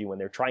original trilogy when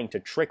they're trying to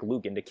trick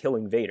Luke into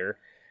killing Vader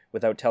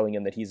without telling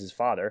him that he's his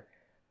father.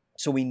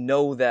 So we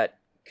know that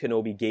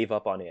Kenobi gave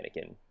up on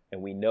Anakin,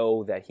 and we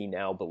know that he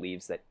now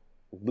believes that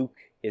Luke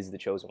is the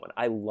Chosen One.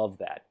 I love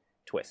that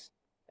twist.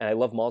 And I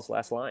love Maul's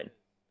last line.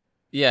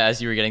 Yeah,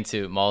 as you were getting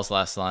to, Maul's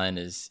last line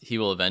is, he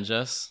will avenge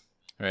us,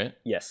 right?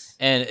 Yes.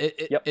 And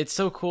it's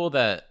so cool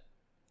that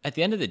at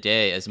the end of the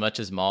day, as much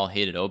as Maul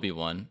hated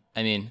Obi-Wan,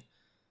 I mean,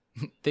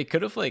 they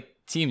could have like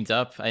teamed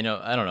up. I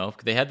don't know.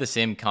 They had the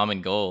same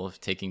common goal of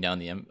taking down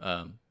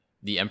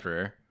the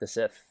Emperor, the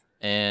Sith,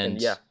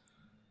 and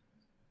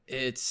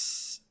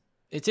it's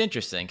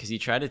interesting because he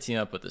tried to team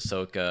up with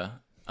Ahsoka,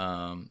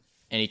 and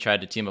he tried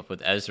to team up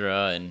with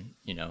Ezra, and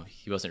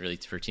he wasn't really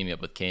for teaming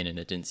up with Kanan.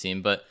 It didn't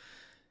seem, but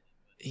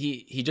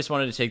he just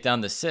wanted to take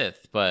down the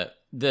Sith. But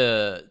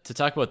to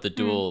talk about the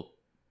duel.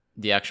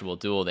 The actual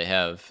duel they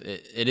have,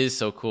 it is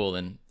so cool.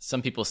 And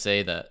some people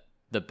say that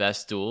the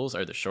best duels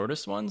are the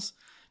shortest ones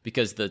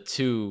because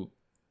the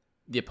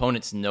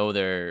opponents know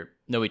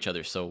each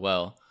other so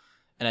well.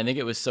 And I think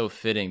it was so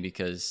fitting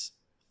because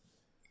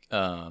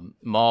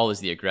Maul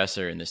is the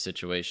aggressor in this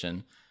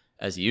situation,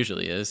 as he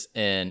usually is,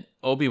 and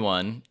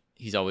Obi-Wan,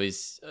 he's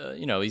always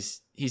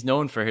he's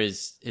known for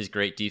his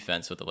great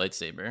defense with the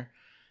lightsaber.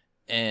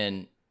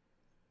 And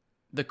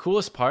the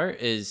coolest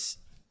part is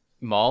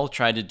Maul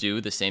tried to do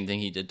the same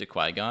thing he did to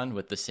Qui-Gon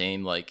with the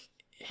same, like,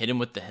 hit him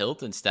with the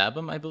hilt and stab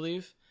him, I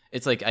believe.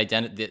 It's like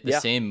the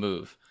same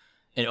move.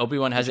 And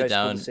Obi-Wan has it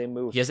down.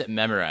 He has it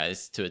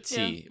memorized to a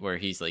T where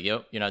he's like,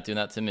 yo, you're not doing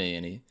that to me.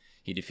 And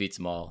he defeats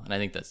Maul. And I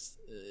think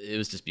it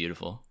was just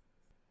beautiful.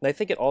 And I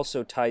think it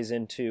also ties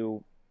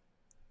into,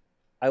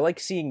 I like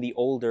seeing the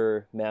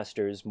older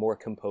masters more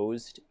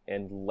composed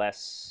and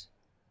less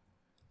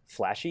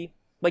flashy.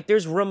 Like,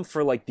 there's room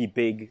for, like, the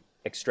big,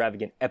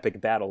 extravagant,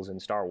 epic battles in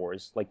Star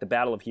Wars. Like, the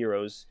Battle of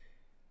Heroes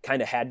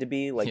kind of had to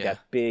be, like, that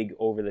big,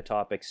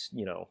 over-the-top,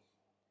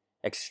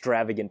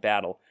 extravagant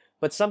battle.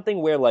 But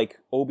something where, like,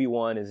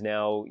 Obi-Wan is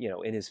now,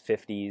 in his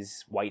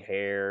 50s, white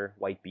hair,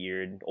 white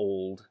beard,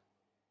 old.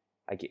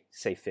 I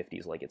say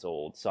 50s like it's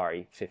old.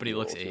 Sorry, 50 but he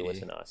looks 80.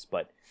 Listen to us.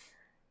 But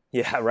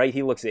Yeah, right.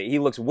 He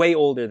looks way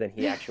older than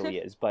he actually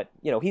is, but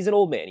he's an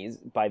old man. He's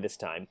by this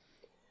time,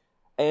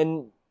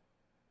 and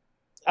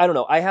I don't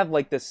know. I have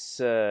like this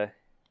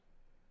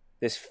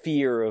this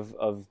fear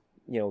of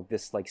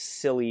this like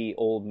silly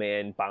old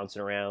man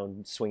bouncing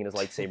around, swinging his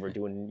lightsaber,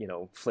 doing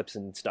flips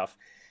and stuff.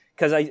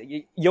 Because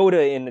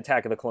Yoda in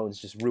Attack of the Clones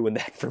just ruined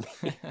that for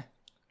me.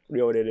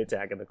 Yoda in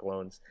Attack of the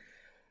Clones.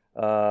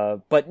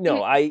 But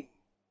no, I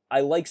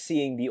like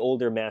seeing the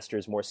older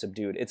masters more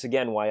subdued. It's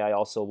again why I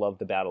also love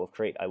the Battle of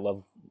Krayt. I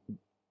love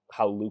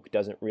how Luke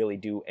doesn't really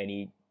do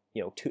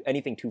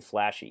anything too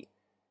flashy.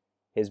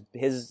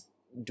 His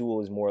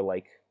duel is more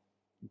like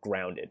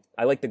grounded.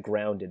 I like the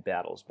grounded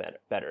battles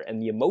better,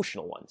 and the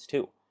emotional ones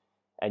too.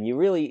 And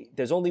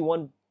there's only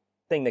one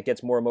thing that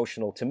gets more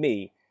emotional to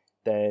me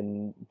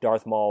than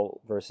Darth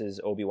Maul versus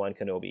Obi-Wan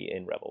Kenobi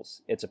in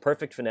Rebels. It's a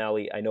perfect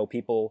finale. I know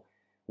people,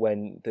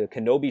 when the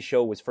Kenobi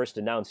show was first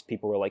announced,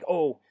 people were like,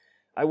 "Oh,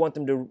 I want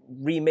them to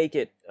remake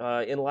it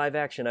in live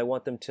action. I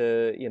want them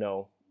to,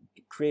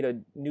 create a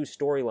new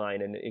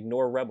storyline and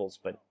ignore Rebels."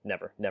 But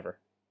never.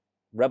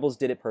 Rebels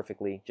did it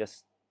perfectly.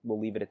 Just, we'll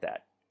leave it at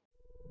that.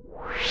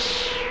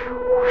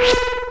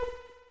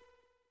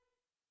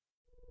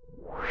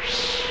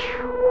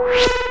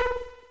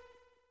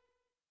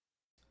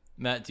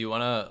 Matt, do you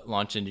want to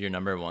launch into your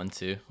number one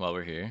too while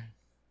we're here?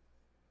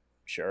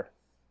 Sure.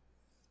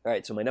 All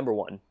right, so my number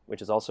one,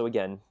 which is also,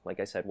 again,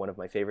 like I said, one of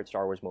my favorite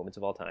Star Wars moments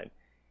of all time,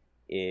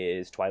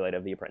 is Twilight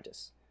of the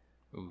Apprentice.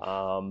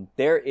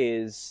 There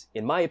is,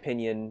 in my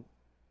opinion,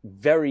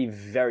 very,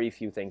 very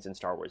few things in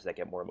Star Wars that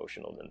get more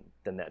emotional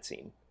than that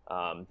scene,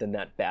 than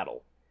that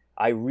battle.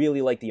 I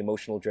really like the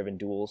emotional-driven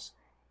duels,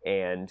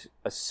 and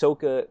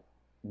Ahsoka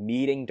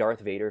meeting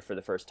Darth Vader for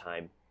the first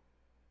time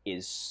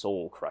is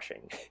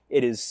soul-crushing.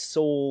 It is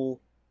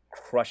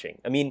soul-crushing.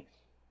 I mean,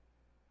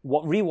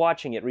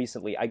 rewatching it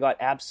recently, I got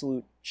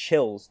absolute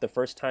chills the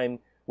first time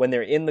when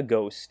they're in the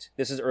Ghost.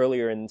 This is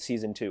earlier in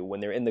season 2, when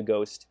they're in the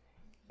Ghost,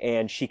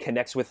 and she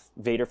connects with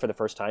Vader for the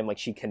first time. Like,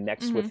 she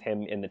connects with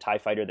him in the TIE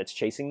fighter that's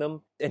chasing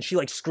them, and she,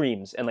 like,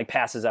 screams and, like,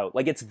 passes out.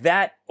 Like, it's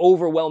that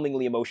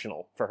overwhelmingly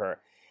emotional for her.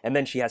 And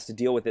then she has to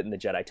deal with it in the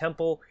Jedi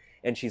Temple,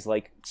 and she's,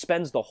 like,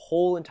 spends the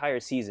whole entire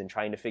season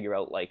trying to figure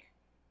out, like,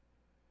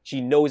 she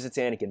knows it's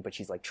Anakin, but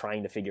she's, like,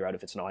 trying to figure out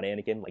if it's not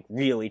Anakin, like,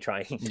 really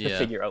trying to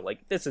figure out,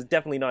 like, this is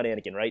definitely not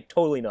Anakin, right?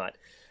 Totally not.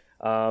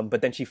 But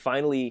then she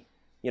finally,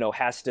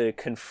 has to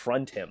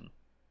confront him.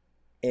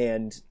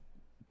 And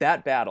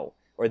that battle,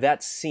 or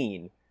that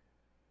scene,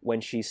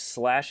 when she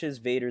slashes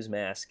Vader's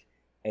mask,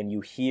 and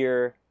you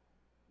hear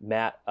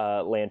Matt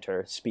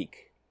Lanter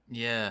speak.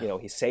 Yeah.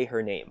 He say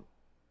her name,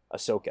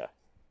 Ahsoka.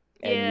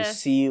 And you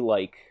see,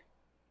 like,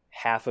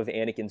 half of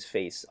Anakin's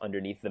face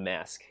underneath the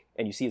mask,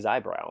 and you see his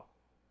eyebrow.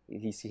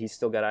 He's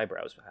still got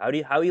eyebrows.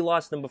 How he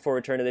lost them before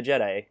Return of the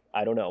Jedi,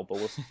 I don't know, but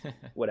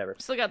whatever.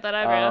 Still got that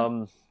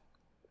eyebrow.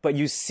 But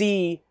you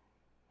see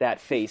that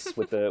face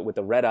with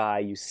the red eye.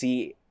 You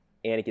see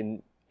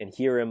Anakin and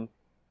hear him,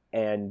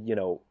 and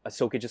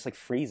Ahsoka just like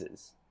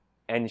freezes,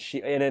 and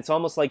it's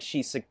almost like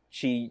she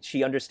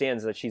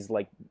understands that she's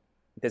like,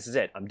 this is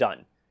it. I'm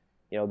done.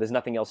 There's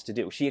nothing else to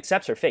do. She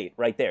accepts her fate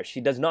right there.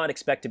 She does not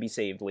expect to be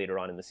saved later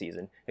on in the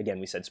season. Again,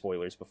 we said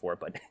spoilers before,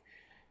 but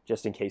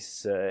just in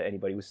case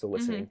anybody was still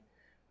listening.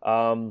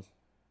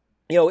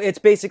 It's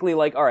basically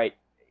like, all right,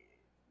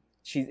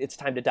 it's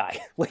time to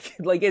die.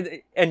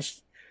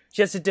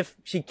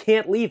 She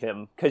can't leave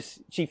him because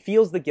she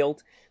feels the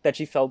guilt that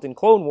she felt in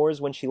Clone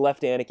Wars when she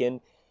left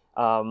Anakin,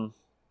 and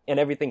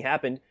everything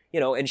happened,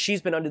 and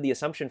she's been under the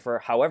assumption for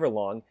however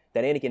long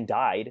that Anakin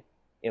died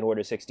in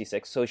Order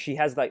 66, so she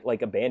has that,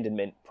 like,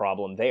 abandonment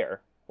problem there.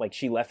 Like,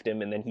 she left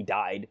him and then he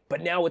died, but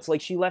now it's like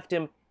she left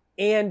him,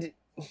 and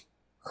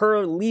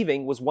her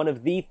leaving was one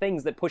of the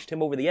things that pushed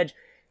him over the edge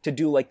to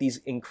do, like, these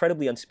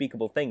incredibly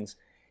unspeakable things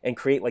and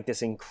create, like,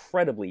 this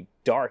incredibly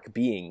dark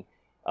being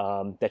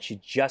that she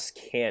just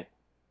can't,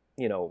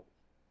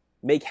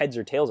 make heads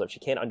or tails of. She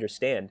can't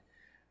understand.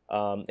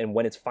 And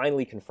when it's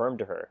finally confirmed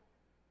to her,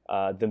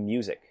 the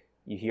music,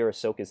 you hear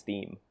Ahsoka's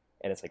theme,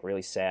 and it's, like,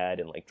 really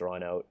sad and, like,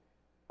 drawn out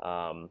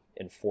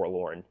and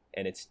forlorn.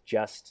 And it's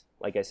just,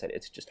 like I said,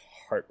 it's just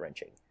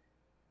heart-wrenching.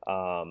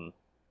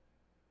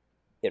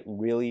 It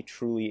really,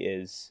 truly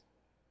is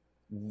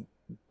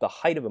the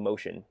height of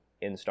emotion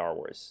in Star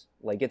Wars.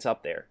 Like, it's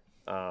up there.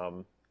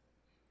 And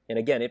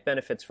again, it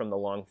benefits from the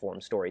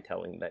long-form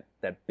storytelling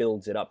that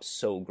builds it up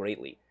so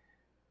greatly.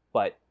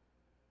 But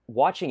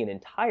watching an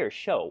entire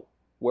show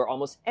where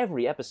almost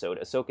every episode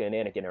Ahsoka and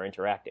Anakin are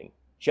interacting,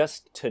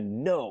 just to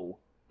know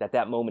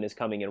that moment is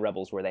coming in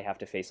Rebels where they have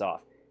to face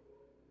off.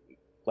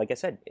 Like I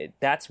said,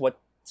 that's what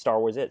Star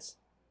Wars is.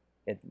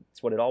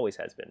 It's what it always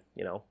has been,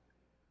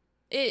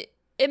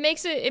 It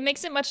makes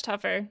it much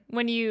tougher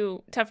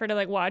tougher to,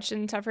 like, watch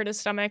and tougher to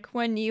stomach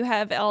when you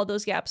have all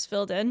those gaps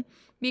filled in,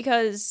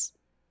 because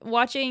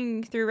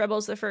watching through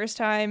Rebels the first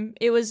time,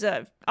 it was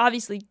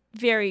obviously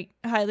very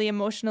highly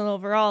emotional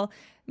overall,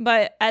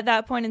 but at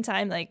that point in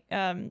time, like,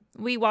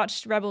 we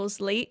watched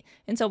Rebels late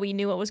until we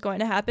knew what was going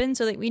to happen,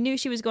 so, like, we knew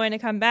she was going to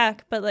come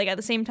back, but, like, at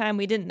the same time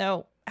we didn't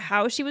know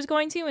how she was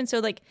going to. And so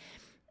like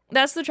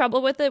that's the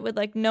trouble with it, with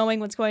like knowing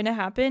what's going to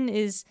happen,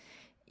 is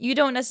you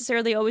don't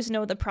necessarily always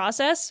know the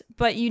process,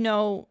 but you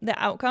know the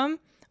outcome,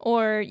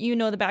 or you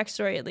know the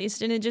backstory at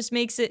least, and it just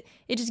gives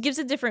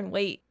it different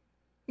weight.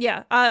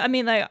 Yeah, I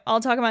mean, like, I'll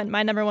talk about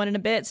my number one in a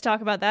bit to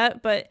talk about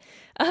that, but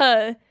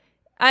I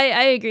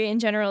agree in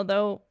general,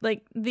 though.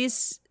 Like, the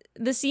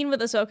scene with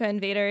Ahsoka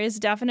and Vader is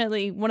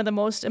definitely one of the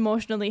most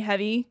emotionally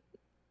heavy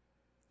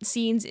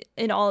scenes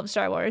in all of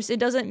Star Wars. It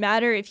doesn't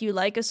matter if you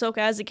like Ahsoka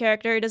as a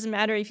character, it doesn't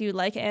matter if you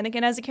like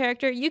Anakin as a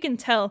character, you can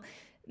tell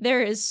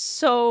there is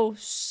so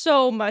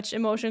much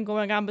emotion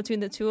going on between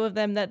the two of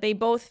them, that they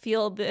both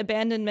feel the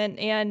abandonment,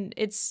 and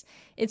it's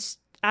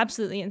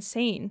absolutely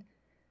insane.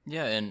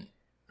 Yeah, and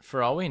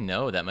for all we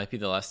know, that might be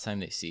the last time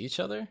they see each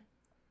other.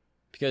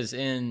 Because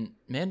in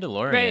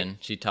Mandalorian, Right.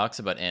 she talks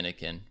about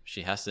Anakin.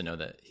 She has to know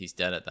that he's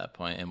dead at that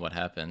point and what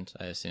happened,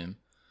 I assume.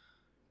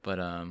 But,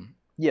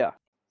 Yeah.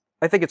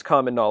 I think it's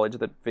common knowledge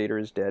that Vader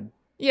is dead.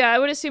 Yeah, I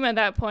would assume at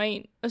that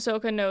point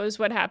Ahsoka knows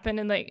what happened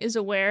and like is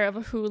aware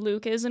of who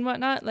Luke is and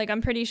whatnot. Like,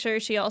 I'm pretty sure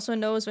she also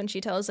knows when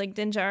she tells like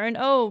Din Djarin,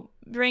 "Oh,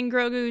 bring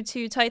Grogu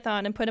to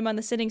Tython and put him on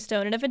the Sitting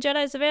Stone, and if a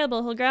Jedi is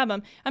available, he'll grab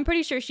him." I'm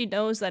pretty sure she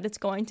knows that it's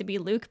going to be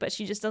Luke, but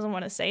she just doesn't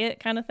want to say it,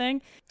 kind of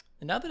thing.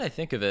 and now that I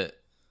think of it,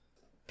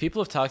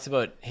 people have talked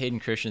about Hayden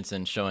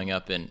Christensen showing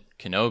up in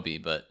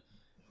Kenobi, but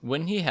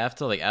wouldn't he have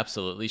to like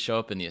absolutely show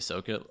up in the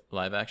Ahsoka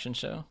live action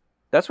show?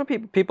 That's what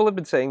people have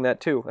been saying that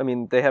too. I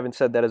mean, they haven't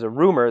said that as a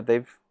rumor.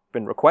 They've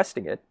been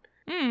requesting it.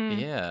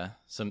 Yeah,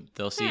 so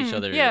they'll see each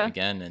other yeah.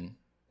 again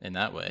in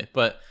that way.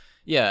 But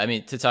yeah, I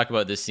mean, to talk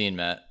about this scene,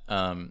 Matt,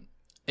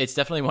 it's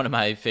definitely one of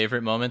my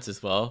favorite moments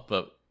as well.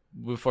 But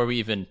before we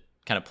even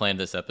kind of planned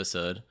this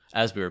episode,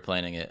 as we were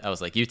planning it, I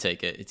was like, "You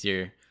take it.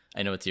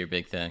 I know it's your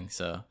big thing."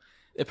 So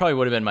it probably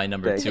would have been my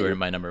number Thank 2 you. or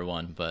my number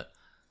 1. But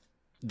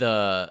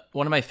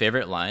one of my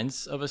favorite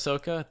lines of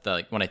Ahsoka,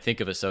 like when I think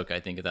of Ahsoka, I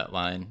think of that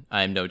line,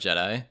 "I am no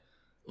Jedi."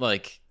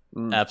 Like,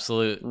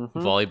 absolute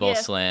volleyball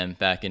Yeah. slam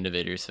back into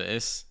Vader's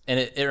face. And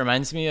it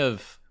reminds me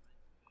of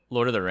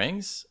Lord of the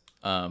Rings.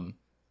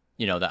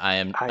 You know, that I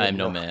am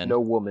no man. No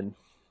woman.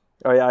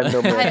 Oh yeah, I'm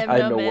no man. I am I'm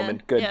no no man.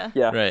 woman. Good. Yeah.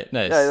 Yeah. Right,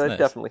 nice, Yeah, nice.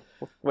 definitely.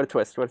 What a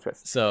twist. What a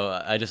twist. So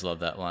I just love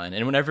that line.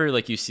 And whenever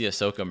like you see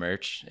Ahsoka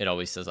merch, it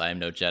always says "I am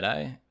no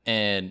Jedi."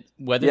 And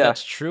whether Yeah.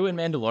 that's true in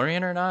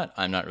Mandalorian or not,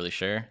 I'm not really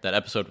sure. That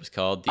episode was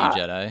called The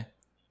Jedi.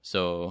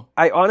 So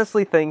I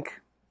honestly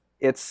think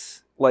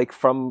it's like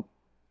from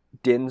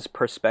Din's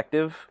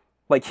perspective.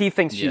 Like, he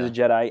thinks she's Yeah. a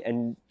Jedi,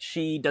 And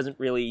she doesn't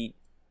really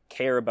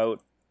care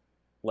about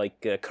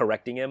like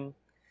correcting him,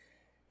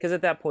 because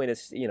at that point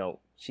it's, you know,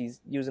 she's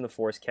using the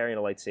Force, carrying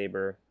a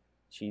lightsaber,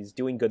 she's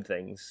doing good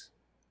things,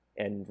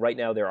 and right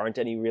now there aren't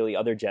any really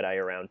other Jedi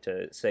around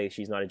to say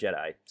she's not a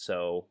Jedi.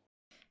 So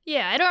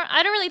Yeah, I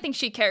don't really think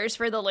she cares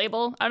for the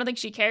label. I don't think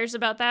she cares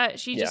about that.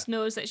 She Yeah. just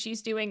knows that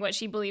she's doing what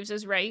she believes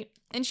is right,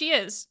 and she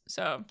is.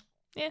 So,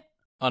 yeah.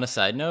 on a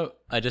side note,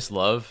 I just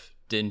love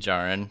Din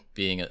Djarin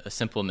being a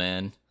simple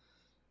man,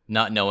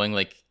 not knowing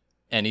like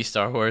any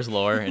Star Wars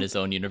lore in his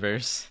own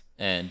universe,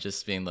 and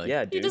just being like,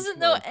 yeah, dude. He doesn't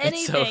know like,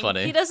 anything.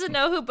 funny. He doesn't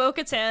know who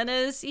Bo-Katan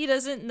is. He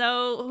doesn't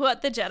know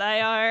what the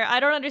Jedi are. I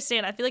don't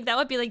understand. I feel like that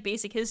would be like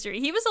basic history.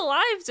 He was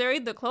alive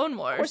during the Clone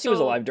Wars. Of course he was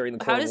alive during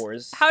the Clone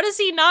Wars. How does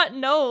he not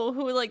know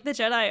who like the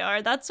Jedi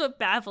are? That's what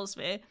baffles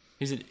me.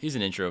 he's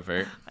an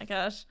introvert. My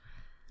gosh.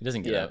 He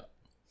doesn't get Yeah. out.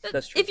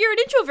 That's true. If you're an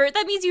introvert,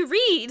 that means you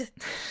read.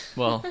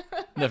 Well,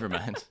 never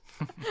mind.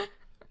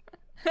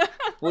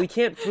 Well, he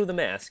can't through the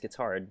mask. It's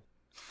hard.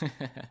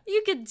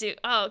 You could do.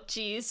 Oh,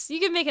 jeez. You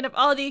could make up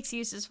all the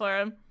excuses for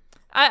him.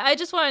 I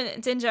just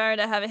want Din Djarin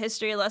to have a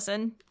history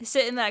lesson.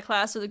 Sit in that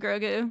class with a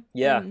Grogu.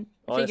 Yeah, And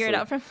figure it honestly.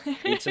 out from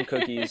there. Eat some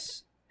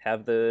cookies.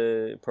 Have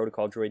the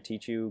protocol droid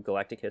teach you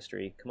galactic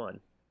history. Come on.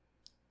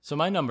 So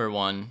my number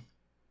 1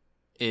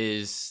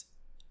 is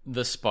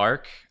the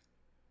spark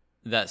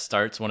that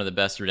starts one of the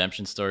best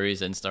redemption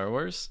stories in Star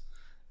Wars,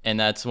 and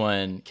that's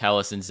when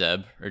Callus and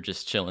Zeb are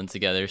just chilling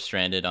together,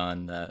 stranded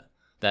on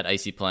that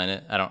icy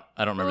planet. I don't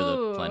remember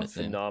Ooh. the planet's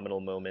name. Phenomenal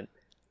moment.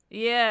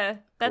 Yeah,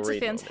 that's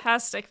Great a moment.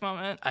 fantastic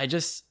moment.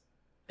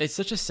 It's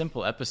such a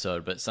simple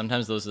episode, but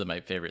sometimes those are my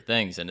favorite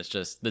things, and it's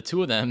just the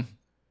two of them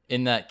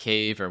in that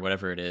cave or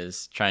whatever it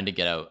is, trying to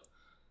get out,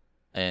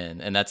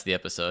 and that's the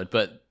episode.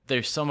 But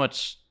there's so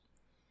much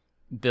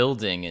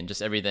building and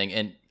just everything,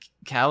 and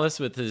Callus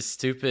with his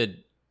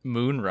stupid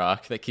moon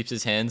rock that keeps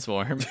his hands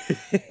warm,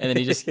 and then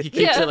he keeps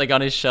Yeah. it like on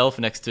his shelf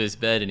next to his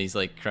bed, and he's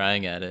like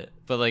crying at it.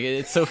 But like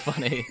it's so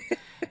funny.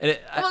 And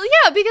Well,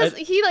 yeah, because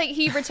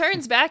he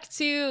returns back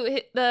to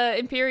the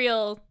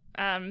Imperial,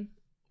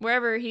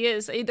 wherever he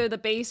is, either the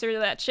base or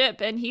that ship,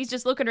 and he's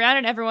just looking around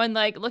and everyone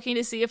like looking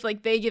to see if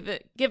like they give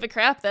a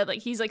crap that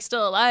like he's like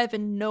still alive,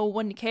 and no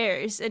one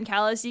cares. And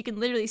Callus, you can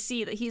literally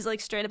see that he's like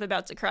straight up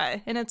about to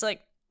cry, and it's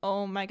like,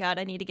 oh my god,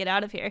 I need to get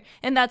out of here.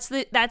 And that's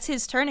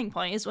his turning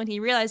point, is when he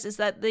realizes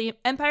that the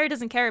Empire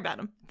doesn't care about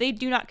him. They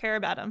do not care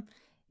about him.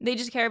 They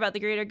just care about the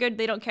greater good.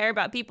 They don't care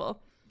about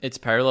people. it's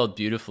paralleled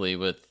beautifully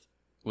with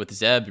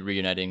Zeb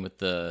reuniting with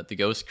the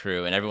ghost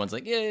crew, and everyone's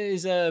like, "Yay,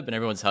 Zeb!" and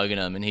everyone's hugging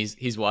him, and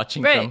he's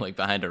watching Right. from like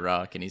behind a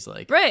rock, and he's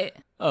like, Right.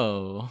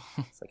 "Oh,"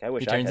 It's like I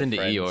wish he I turns had into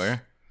friends.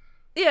 Eeyore.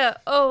 Yeah.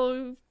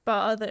 Oh,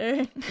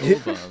 bother.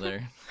 Oh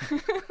bother.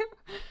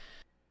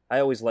 I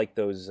always like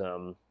those,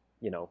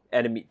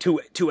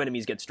 two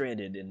enemies get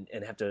stranded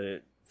and have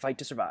to fight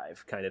to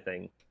survive kind of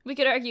thing. We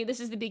could argue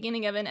this is the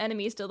beginning of an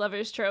enemies to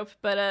lovers trope,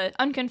 but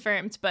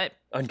unconfirmed. But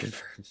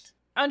Unconfirmed.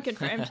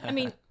 unconfirmed. I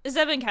mean,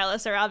 Zeb and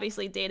Callus are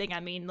obviously dating. I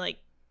mean, like,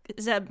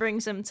 Zeb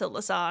brings him to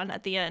Lasan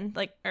at the end,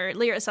 like, or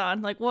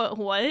Lyrasan. Like, what?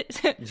 Why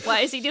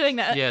is he doing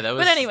that? Yeah, that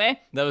was. But anyway,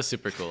 that was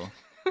super cool.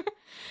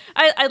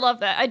 I love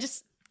that.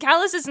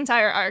 Callus's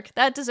entire arc,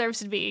 that deserves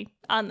to be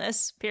on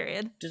this,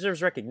 period.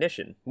 Deserves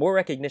recognition. More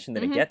recognition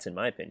than it gets, in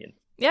my opinion.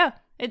 Yeah,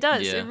 it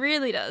does. Yeah. It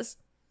really does.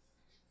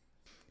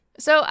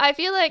 So I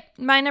feel like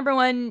my number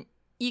one,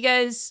 you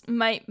guys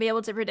might be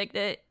able to predict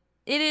it.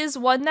 It is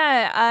one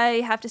that I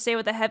have to say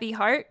with a heavy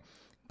heart,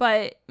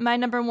 but my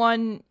number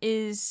one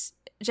is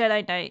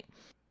Jedi Knight.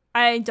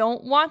 I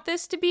don't want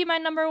this to be my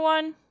number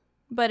one,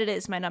 but it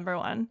is my number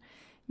one.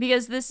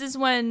 Because this is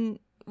when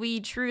we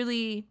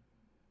truly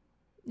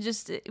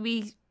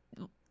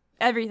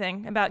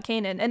everything about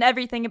Kanan and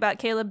everything about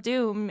Caleb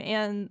Doom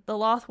and the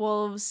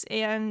Lothwolves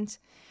and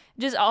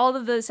just all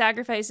of the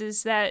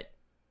sacrifices that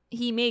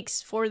he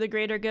makes for the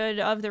greater good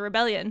of the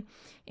rebellion.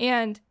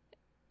 And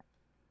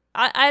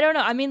I don't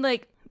know. I mean,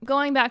 like,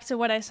 going back to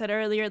what I said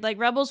earlier, like,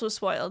 Rebels was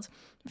spoiled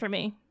for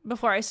me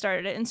before I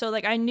started it. And so,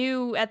 like, I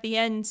knew at the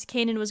end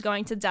Kanan was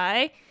going to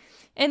die.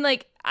 And,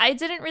 like, I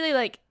didn't really,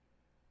 like,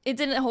 it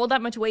didn't hold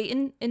that much weight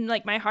in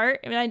like, my heart.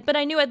 But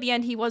I knew at the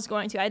end he was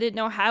going to. I didn't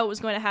know how it was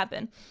going to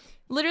happen.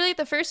 Literally,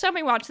 the first time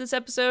I watched this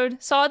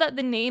episode, saw that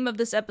the name of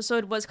this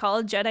episode was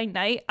called Jedi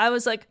Knight, I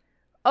was like,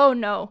 oh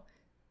no,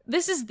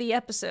 this is the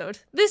episode.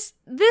 This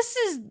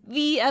is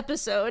the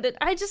episode. And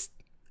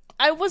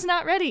I was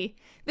not ready.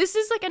 This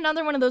is like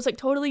another one of those like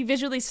totally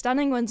visually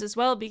stunning ones as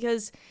well,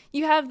 because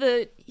you have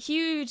the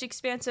huge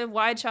expansive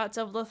wide shots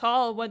of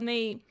Lothal when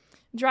they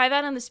drive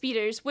out on the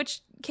speeders,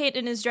 which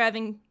Kanan is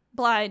driving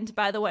blind,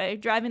 by the way,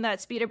 driving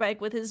that speeder bike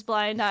with his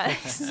blind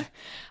eyes.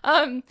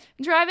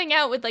 Driving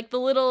out with like the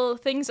little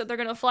things that they're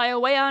gonna fly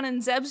away on,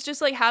 and Zeb's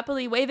just like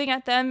happily waving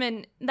at them,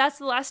 and that's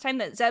the last time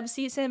that Zeb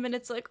sees him, and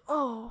it's like,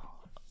 oh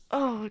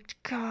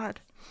god.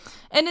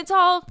 And it's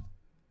all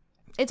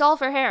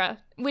for Hera,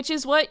 which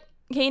is what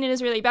Kanan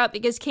is really about,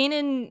 because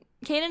Kanan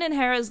and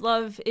Hera's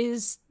love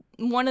is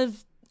one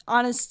of,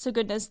 honest to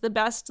goodness, the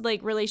best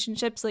like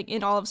relationships like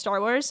in all of Star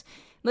Wars.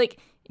 Like,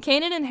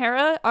 Kanan and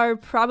Hera are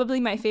probably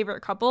my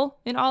favorite couple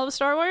in all of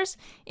Star Wars,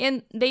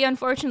 and they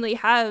unfortunately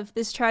have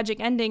this tragic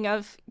ending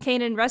of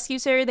Kanan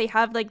rescues her. They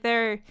have like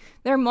their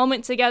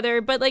moment together,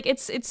 but like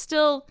it's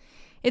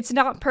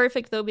not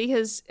perfect though,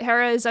 because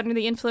Hera is under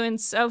the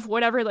influence of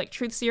whatever like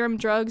truth serum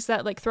drugs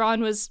that like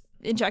Thrawn was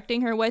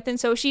injecting her with, and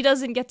so she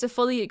doesn't get to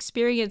fully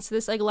experience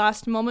this like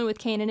last moment with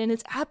Kanan, and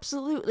it's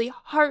absolutely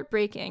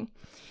heartbreaking.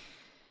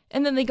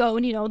 And then they go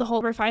and, you know, the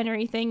whole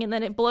refinery thing, and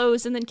then it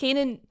blows, and then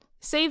Kanan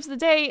saves the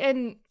day,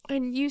 and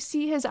you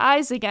see his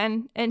eyes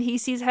again, and he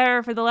sees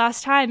Hera for the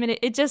last time, and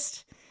it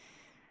just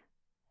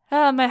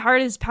my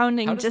heart is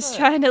pounding just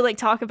trying to like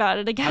talk about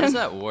it again. How does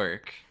that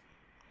work?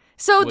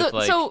 So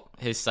with,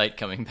 his sight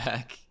coming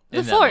back in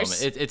the that Force.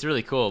 moment. It's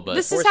really cool, but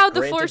This is how the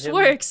granted Force him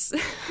works.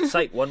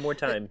 Sight one more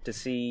time to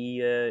see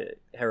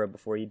Hera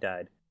before he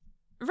died.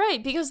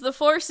 Right, because the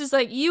Force is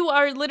like, you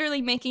are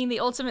literally making the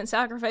ultimate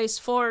sacrifice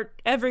for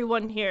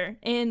everyone here,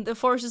 and the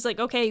Force is like,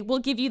 okay, we'll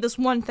give you this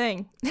one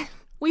thing.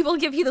 We will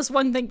give you this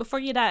one thing before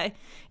you die.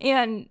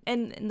 And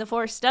the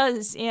Force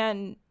does,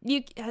 and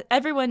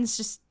everyone's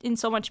just in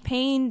so much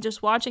pain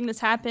just watching this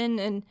happen,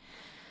 and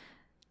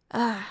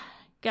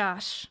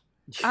gosh.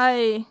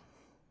 I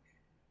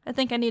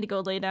think I need to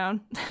go lay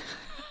down.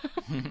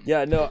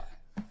 Yeah, no.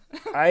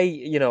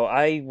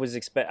 I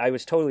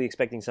was totally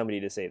expecting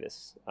somebody to say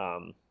this.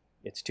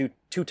 It's too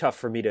tough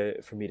for me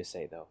to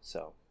say though.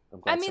 So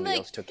I'm glad somebody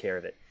else took care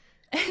of it.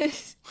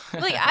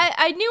 Like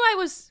I knew I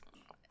was,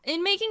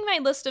 in making my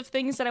list of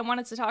things that I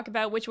wanted to talk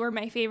about, which were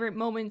my favorite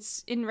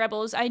moments in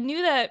Rebels, I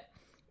knew that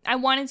I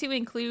wanted to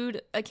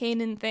include a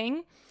Kanan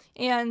thing,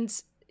 and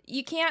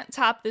you can't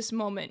top this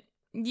moment.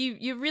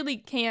 You really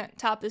can't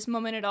top this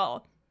moment at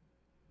all.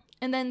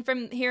 And then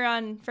from there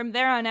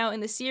on out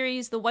in the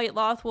series, the White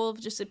Lothwolf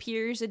just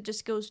appears. It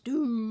just goes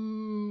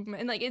doom,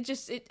 and like it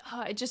just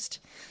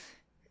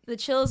the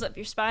chills up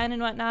your spine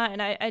and whatnot.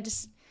 And I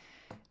just,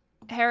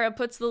 Hera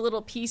puts the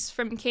little piece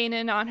from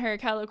Kanan on her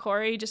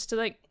Kalikori just to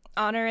like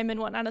honor him and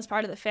whatnot as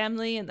part of the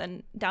family. And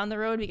then down the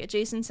road we get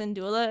Jacen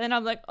Syndulla, and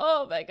I'm like,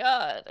 oh my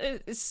god,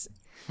 it's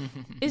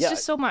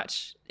just so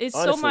much. It's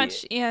honestly, so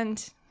much,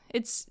 and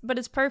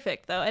it's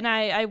perfect though. And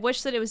I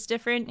wish that it was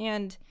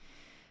different,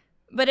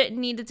 but it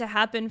needed to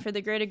happen for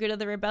the greater good of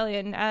the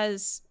rebellion,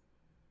 as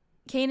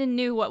Kanan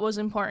knew what was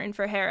important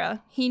for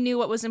Hera. He knew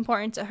what was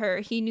important to her.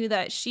 He knew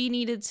that she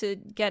needed to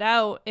get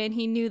out, and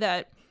he knew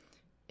that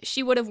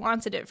she would have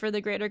wanted it for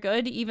the greater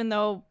good, even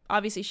though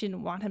obviously she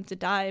didn't want him to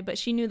die, but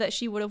she knew that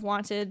she would have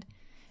wanted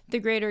the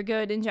greater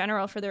good in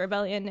general for the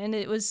rebellion, and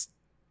it was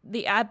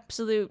the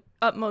absolute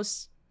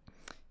utmost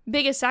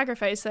biggest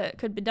sacrifice that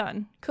could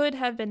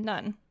have been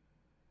done.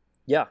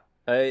 Yeah,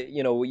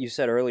 what you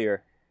said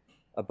earlier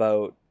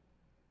about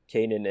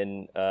Kanan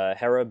and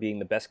Hera being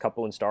the best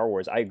couple in Star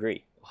Wars, I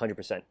agree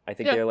 100%. I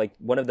think they're like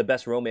one of the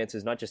best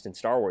romances, not just in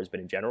Star Wars, but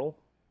in general.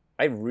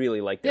 I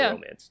really like their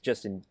romance,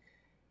 just in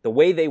the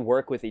way they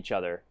work with each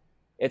other.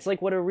 It's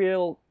like what a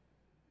real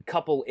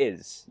couple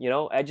is,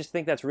 I just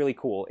think that's really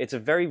cool. It's a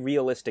very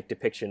realistic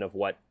depiction of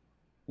what,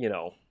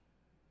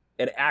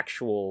 an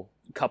actual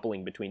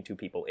coupling between two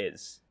people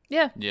is.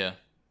 Yeah. Yeah.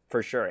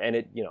 For sure. And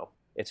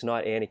it's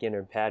not Anakin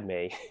or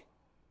Padme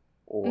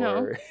or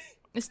No.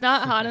 It's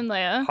not Han and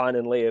Leia. Han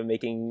and Leia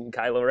making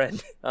Kylo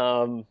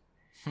Ren.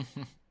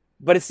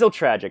 But it's still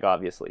tragic,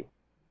 obviously.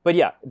 But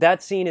yeah,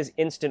 that scene is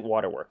instant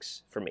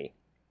waterworks for me.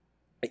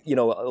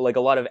 Like a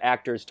lot of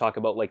actors talk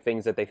about like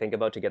things that they think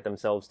about to get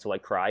themselves to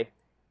like cry.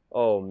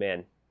 Oh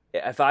man,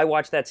 if I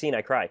watch that scene,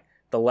 I cry.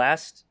 The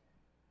last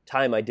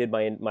time I did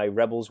my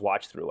Rebels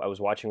watch through, I was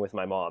watching with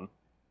my mom,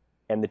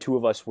 and the two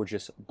of us were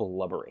just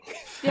blubbering.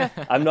 Yeah.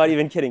 I'm not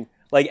even kidding.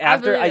 Like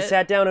after I believe it.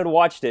 sat down and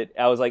watched it,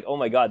 I was like, oh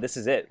my god, this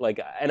is it. Like,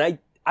 and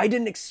I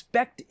didn't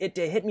expect it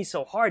to hit me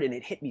so hard, and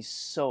it hit me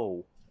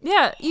so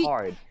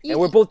hard. And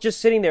we're both just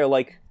sitting there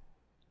like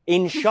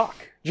in shock,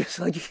 just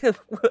like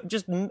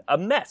just a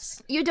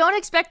mess. You don't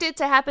expect it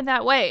to happen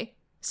that way.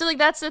 So like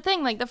that's the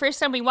thing. Like the first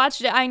time we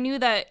watched it, I knew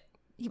that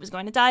he was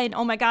going to die, and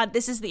oh my god,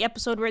 this is the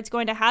episode where it's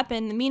going to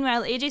happen.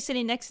 Meanwhile, AJ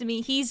sitting next to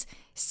me, he's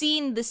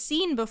seen the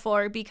scene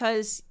before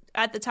because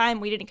at the time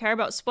we didn't care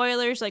about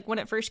spoilers like when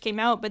it first came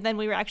out, but then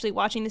we were actually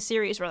watching the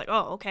series, we're like,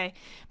 oh, okay.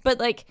 But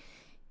like,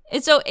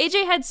 and so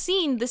AJ had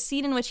seen the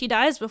scene in which he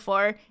dies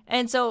before,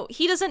 and so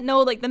he doesn't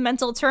know like the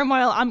mental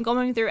turmoil I'm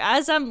going through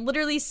as I'm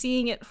literally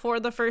seeing it for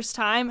the first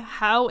time,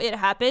 how it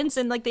happens.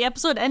 And like the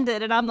episode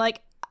ended and I'm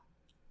like,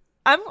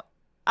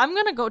 I'm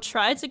gonna go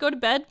try to go to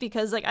bed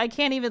because like I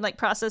can't even like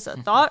process a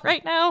thought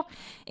right now.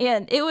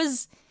 And it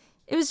was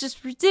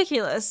just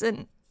ridiculous.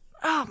 And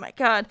oh my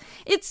god,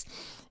 it's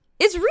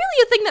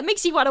really a thing that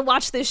makes you want to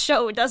watch this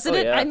show, doesn't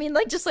it? Yeah. I mean,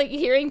 like just like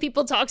hearing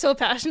people talk so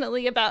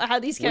passionately about how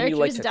these Wouldn't you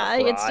characters like to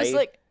die, it's just cry?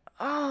 like,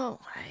 oh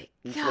my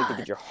You god. just like to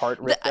get your heart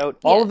ripped The- out.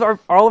 yeah.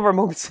 All of our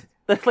moments.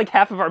 That's like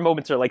half of our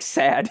moments are like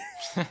sad.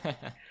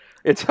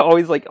 It's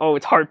always like, oh,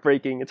 it's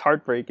heartbreaking. It's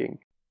heartbreaking.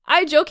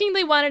 I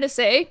jokingly wanted to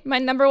say my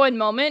number one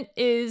moment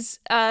is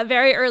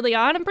very early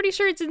on. I'm pretty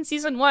sure it's in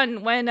season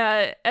 1 when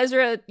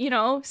Ezra,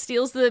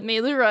 steals the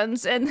Melu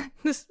runs and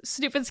this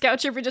stupid scout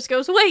trooper just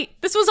goes, wait,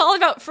 this was all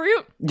about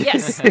fruit?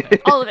 Yes,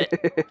 all of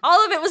it.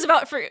 All of it was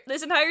about fruit.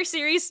 This entire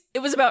series, it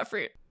was about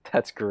fruit.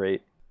 That's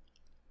great.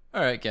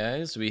 All right,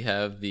 guys, we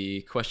have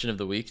the question of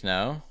the week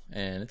now,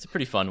 and it's a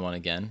pretty fun one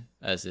again,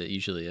 as it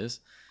usually is.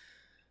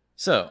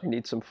 So, I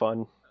need some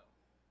fun.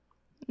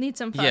 Need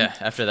some fun. yeah,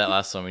 after that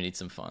last one, we need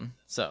some fun.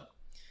 So,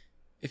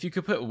 if you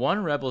could put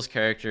one Rebels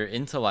character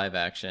into live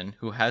action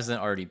who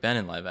hasn't already been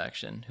in live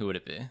action, who would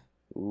it be?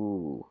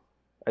 Ooh.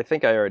 I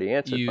think I already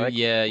answered You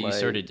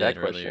sort of that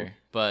did question. earlier,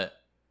 but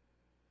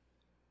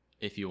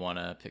if you want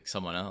to pick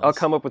someone else. I'll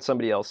come up with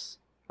somebody else.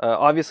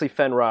 Obviously,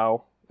 Fen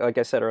Rao, like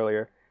I said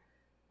earlier.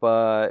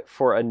 But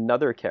for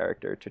another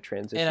character to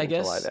transition And I into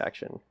guess- live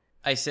action.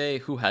 I say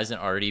who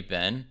hasn't already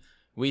been.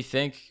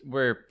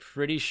 We're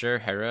pretty sure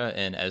Hera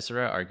and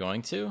Ezra are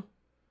going to.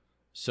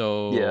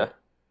 So, Yeah.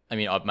 I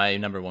mean, my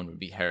number one would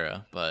be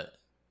Hera, but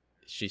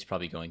she's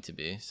probably going to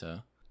be. So,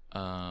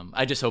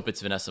 I just hope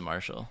it's Vanessa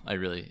Marshall.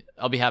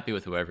 I'll be happy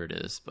with whoever it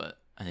is, but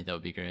I think that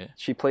would be great.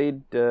 She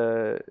played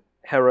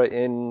Hera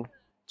in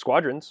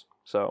Squadrons,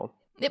 so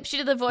Yep, she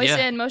did the voice Yeah.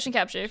 and motion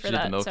capture for She did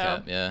that. the mocap,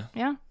 So yeah.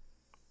 yeah.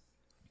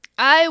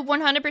 I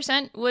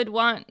 100% would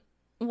want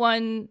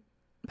one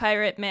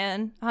pirate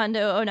man,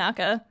 Hondo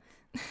Onaka.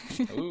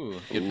 Ooh,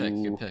 good pick,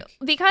 Ooh. good pick.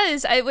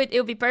 Because it would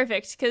be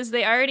perfect because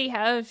they already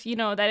have,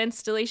 that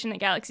installation at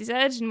Galaxy's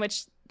Edge in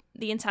which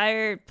the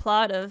entire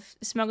plot of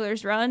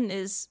Smuggler's Run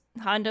is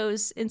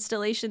Hondo's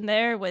installation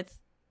there with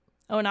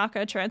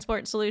Onaka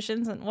Transport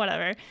Solutions and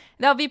whatever.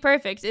 That would be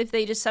perfect if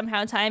they just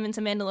somehow tie him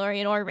into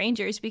Mandalorian or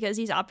Rangers because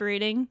he's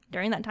operating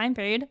during that time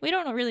period. We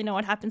don't really know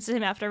what happens to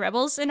him after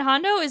Rebels, and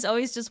Hondo is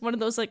always just one of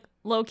those like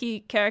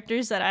low-key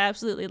characters that I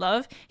absolutely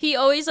love. He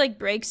always like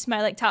breaks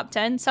my like top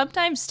 10,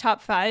 sometimes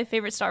top 5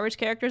 favorite Star Wars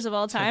characters of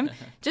all time,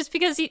 just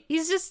because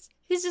he's just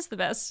the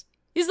best.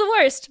 He's the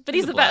worst, but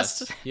he's a the blast.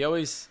 best. He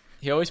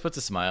always puts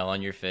a smile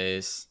on your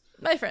face.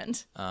 My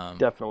friend.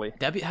 definitely.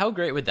 How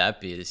great would that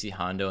be to see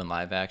Hondo in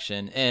live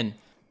action? And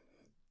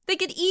They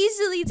could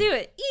easily do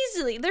it.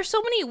 Easily. There's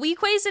so many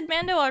Weequays in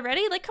Mando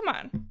already. Like, come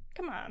on.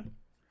 Come on.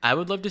 I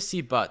would love to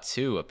see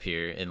Batu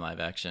appear in live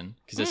action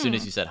because as soon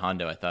as you said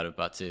Hondo, I thought of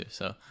Batu.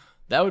 So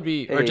that would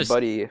be, Hey,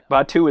 buddy,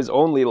 Batu is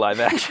only live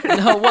action.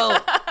 no,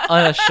 well,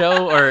 on a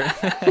show or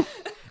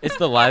it's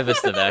the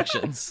livest of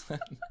actions.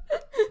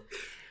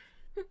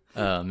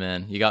 Oh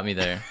man, you got me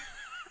there.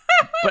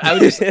 But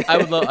I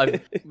would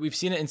love. We've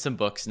seen it in some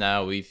books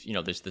now.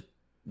 There's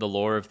the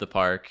lore of the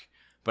park,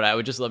 but I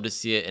would just love to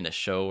see it in a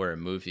show or a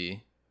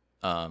movie,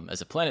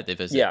 as a planet they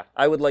visit. Yeah,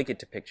 I would like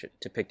it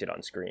depicted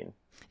on screen.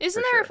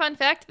 Isn't For there sure. a fun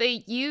fact?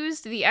 They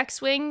used the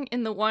X-Wing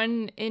in the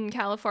one in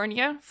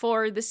California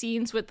for the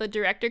scenes with the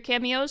director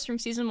cameos from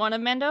season 1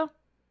 of Mando.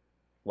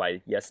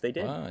 Why, yes, they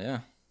did. Wow, yeah.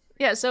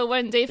 Yeah, so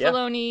when Dave Yeah.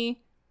 Filoni,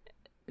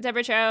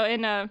 Deborah Chow,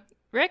 and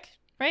Rick,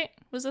 right,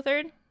 was the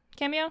third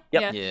cameo?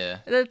 Yep. Yeah.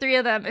 The three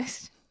of them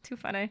is too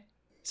funny.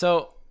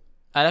 So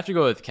I'd have to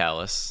go with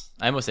Callus.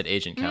 I almost said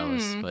Agent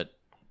Callus, but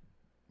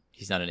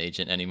he's not an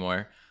agent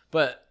anymore.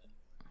 But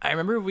I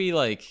remember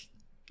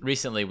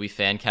recently we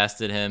fan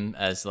casted him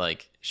as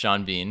like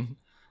Sean Bean.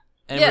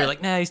 And we Yeah. were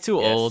like, nah, he's too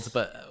Yes. old,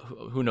 but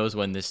who knows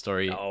when this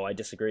story... Oh, I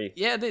disagree.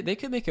 Yeah, they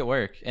could make it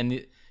work.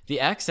 And the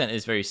accent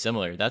is very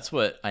similar. That's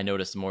what I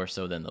noticed more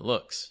so than the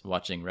looks,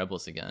 watching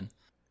Rebels again.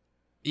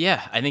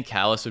 Yeah, I think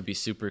Callus would be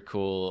super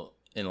cool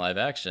in live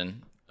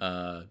action.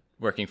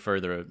 Working for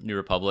the New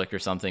Republic or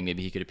something.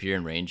 Maybe he could appear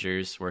in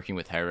Rangers, working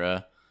with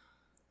Hera.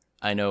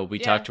 I know we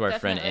Yeah, talked to our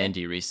friend definitely.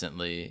 Andy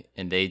recently,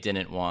 and they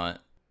didn't want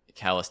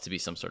Callus to be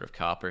some sort of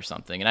cop or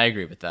something. And I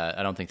agree with that.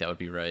 I don't think that would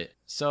be right.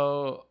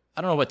 So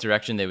I don't know what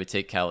direction they would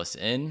take Callus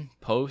in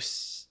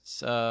post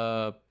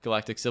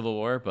Galactic Civil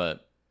War,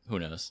 but who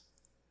knows?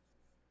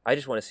 I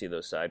just want to see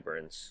those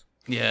sideburns.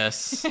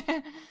 Yes.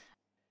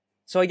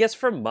 So I guess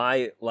for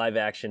my live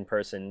action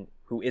person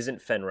who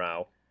isn't Fen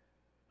Rao,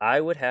 I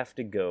would have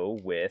to go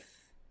with,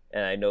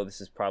 and I know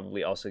this is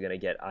probably also going to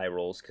get eye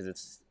rolls because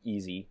it's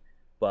easy,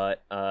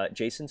 but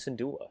Jason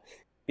Syndulla.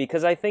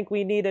 Because I think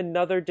we need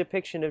another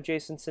depiction of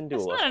Jason That's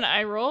Syndulla. not an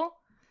eye roll.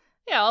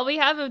 Yeah, all we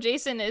have of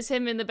Jason is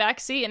him in the back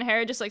seat, and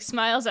Hera just like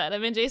smiles at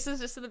him, and Jason's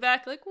just in the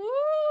back like, woo!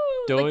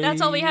 Like,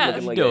 that's all we have.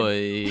 Looking like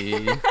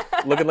Doi.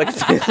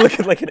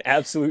 looking like an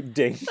absolute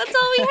dink. That's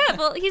all we have.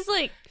 Well, he's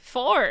like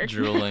 4.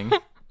 Drooling.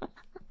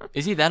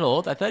 Is he that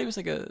old? I thought he was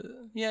like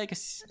I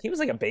guess. He was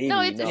like a baby.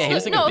 No, it's Yeah, he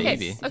was like no, a okay,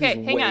 baby. okay,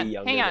 He's hang way on,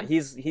 younger hang than- on.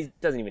 He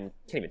can't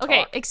even Okay,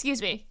 talk.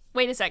 excuse me.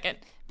 Wait a second.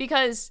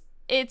 Because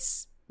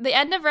it's the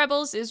end of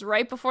Rebels is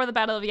right before the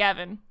Battle of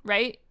Yavin,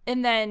 right?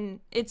 And then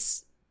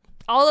it's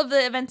all of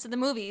the events of the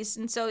movies,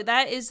 and so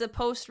that is the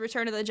post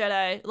Return of the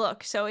Jedi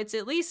look. So it's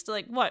at least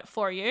like what,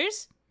 4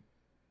 years?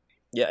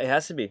 Yeah, it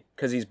has to be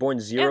because he's born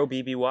 0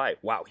 BBY.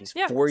 Wow, he's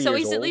Yeah. 4 years So old.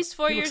 he's at least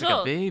 4 He years looks like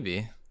old. a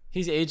baby.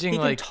 He's aging He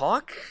can like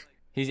talk.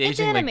 he's It's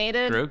aging like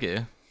animated.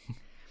 Grogu.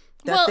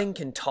 That Well, thing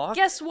can talk.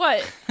 Guess what?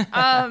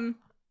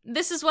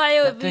 This is why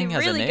it That would be thing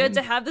has a really good name.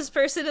 to have this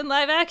person in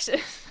live action.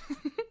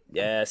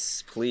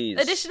 Yes, please.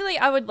 Additionally,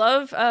 I would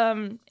love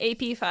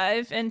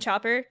AP5 and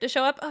Chopper to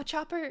show up. Oh,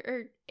 Chopper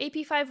or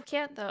AP5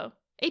 can't though.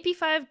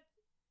 AP5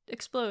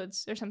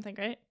 explodes or something,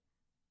 right?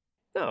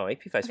 No,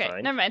 AP5's Okay,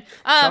 fine. never mind.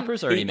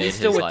 Chopper's already made he's his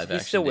still with, live he's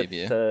action still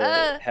debut.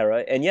 with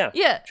Hera, and yeah,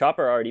 Yeah,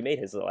 Chopper already made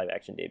his live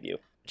action debut.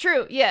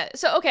 true. Yeah.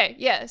 So okay,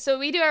 yeah. So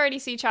we do already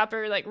see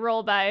Chopper like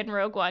roll by in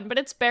Rogue One, but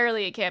it's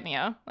barely a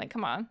cameo. Like,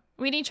 come on,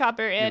 we need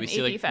Chopper Yeah, and we see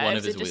AP5 like one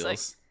of to his just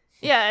wheels.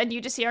 yeah, and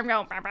you just hear him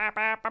go bah, bah,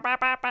 bah, bah, bah,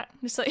 bah, bah,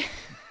 just like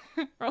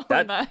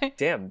rolling by.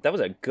 Damn, that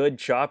was a good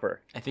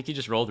Chopper. I think he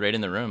just rolled right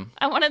in the room.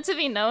 I want it to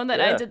be known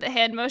that I Yeah. did the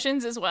hand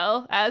motions as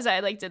well as I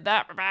like did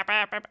that.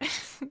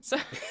 So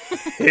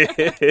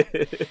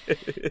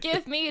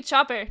give me a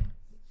Chopper.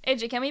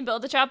 AJ, can we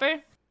build a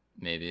Chopper?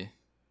 Maybe.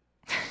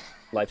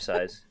 Life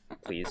size,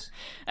 please.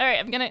 All right,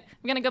 I'm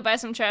gonna go buy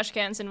some trash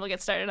cans and we'll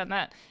get started on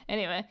that.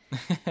 Anyway,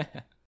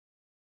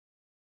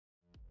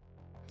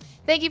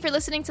 thank you for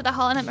listening to the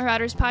Holonet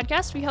Marauders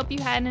podcast. We hope you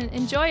had an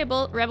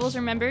enjoyable Rebels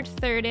Remembered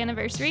 3rd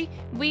anniversary.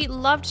 We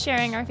loved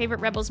sharing our favorite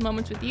Rebels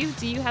moments with you.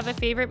 Do you have a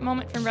favorite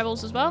moment from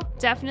Rebels as well?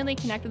 Definitely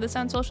connect with us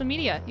on social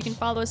media. You can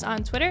follow us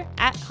on Twitter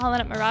at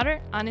Holonet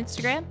Marauder, on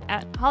Instagram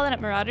at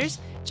Holonet Marauders.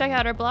 Check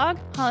out our blog,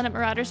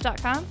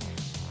 holonetmarauders.com.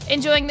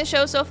 Enjoying the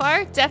show so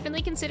far?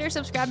 Definitely consider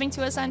subscribing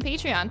to us on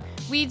Patreon.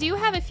 We do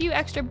have a few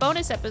extra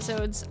bonus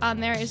episodes on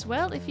there as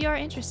well if you are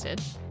interested.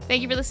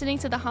 Thank you for listening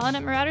to the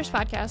Holonet Marauders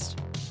podcast.